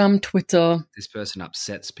Instagram, Twitter. This person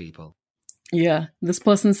upsets people. Yeah, this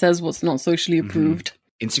person says what's not socially approved.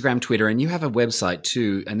 Instagram, Twitter, and you have a website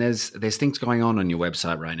too. And there's things going on your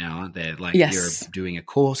website right now, aren't there? Like you're doing a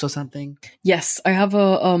course or something. Yes, I have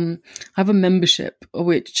a membership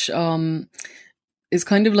which is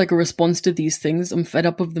kind of like a response to these things. I'm fed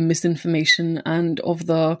up of the misinformation and of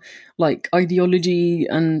the ideology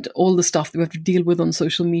and all the stuff that we have to deal with on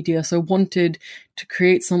social media. So I wanted to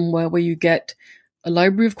create somewhere where you get a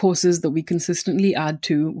library of courses that we consistently add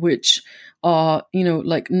to, which are,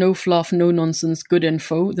 no fluff, no nonsense, good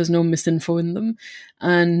info. There's no misinfo in them.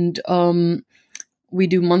 And we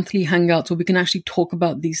do monthly hangouts where we can actually talk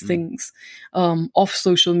about these things off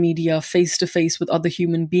social media, face to face with other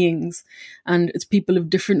human beings. And it's people of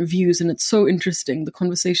different views. And it's so interesting. The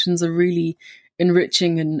conversations are really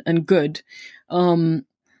enriching and good.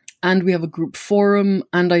 And we have a group forum,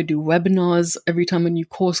 and I do webinars every time a new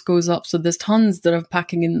course goes up. So there's tons that I'm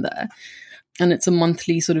packing in there. And it's a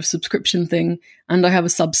monthly sort of subscription thing. And I have a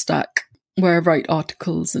Substack where I write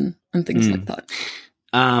articles and things like that.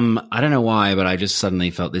 I don't know why, but I just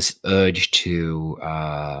suddenly felt this urge to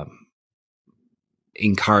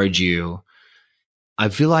encourage you. I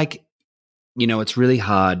feel like, it's really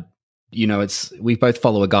hard. We both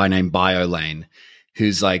follow a guy named BioLane,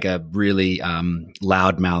 who's like a really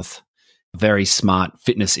loudmouth, very smart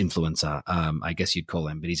fitness influencer. I guess you'd call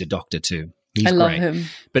him, but he's a doctor too. He's I love great. him.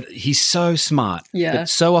 But he's so smart. Yeah. But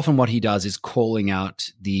so often what he does is calling out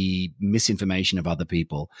the misinformation of other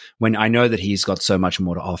people, when I know that he's got so much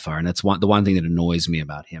more to offer. And that's the one thing that annoys me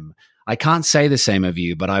about him. I can't say the same of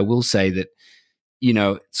you, but I will say that,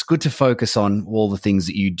 it's good to focus on all the things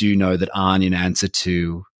that you do know that aren't in answer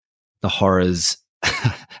to the horrors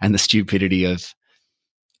and the stupidity of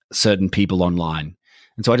certain people online.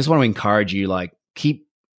 And so I just want to encourage you, keep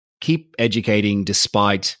educating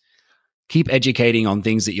keep educating on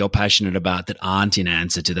things that you're passionate about that aren't in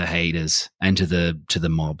answer to the haters and to the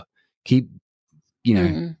mob. Keep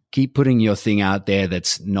putting your thing out there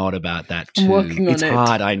that's not about that too. I'm working on it's it.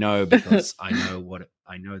 hard, I know, because I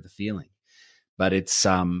know the feeling. But it's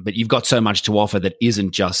but you've got so much to offer that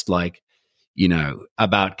isn't just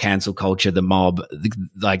about cancel culture, the mob,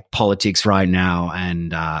 like politics right now,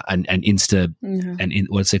 and Insta and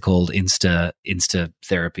what's it called, Insta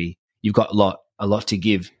therapy. You've got a lot to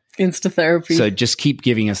give. Insta therapy. So just keep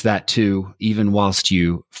giving us that too, even whilst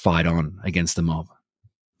you fight on against the mob.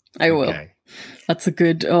 I will. Okay. That's a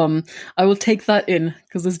good. I will take that in,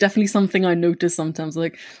 because there's definitely something I notice sometimes.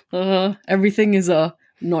 Everything is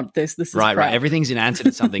not this. This is right. crap. Right. Everything's in answer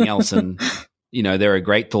to something else, and there are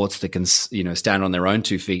great thoughts that can stand on their own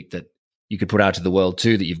 2 feet that you could put out to the world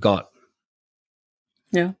too, that you've got.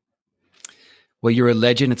 Yeah. Well, you're a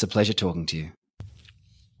legend. It's a pleasure talking to you.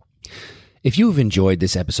 If you have enjoyed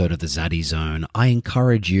this episode of the Zaddy Zone, I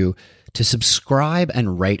encourage you to subscribe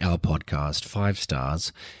and rate our podcast 5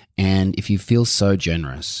 stars. And if you feel so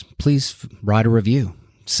generous, please write a review.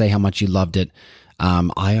 Say how much you loved it.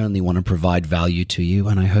 I only want to provide value to you,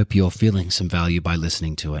 and I hope you're feeling some value by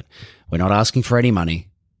listening to it. We're not asking for any money,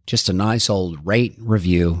 just a nice old rate,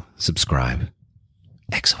 review, subscribe.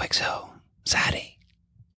 XOXO, Zaddy.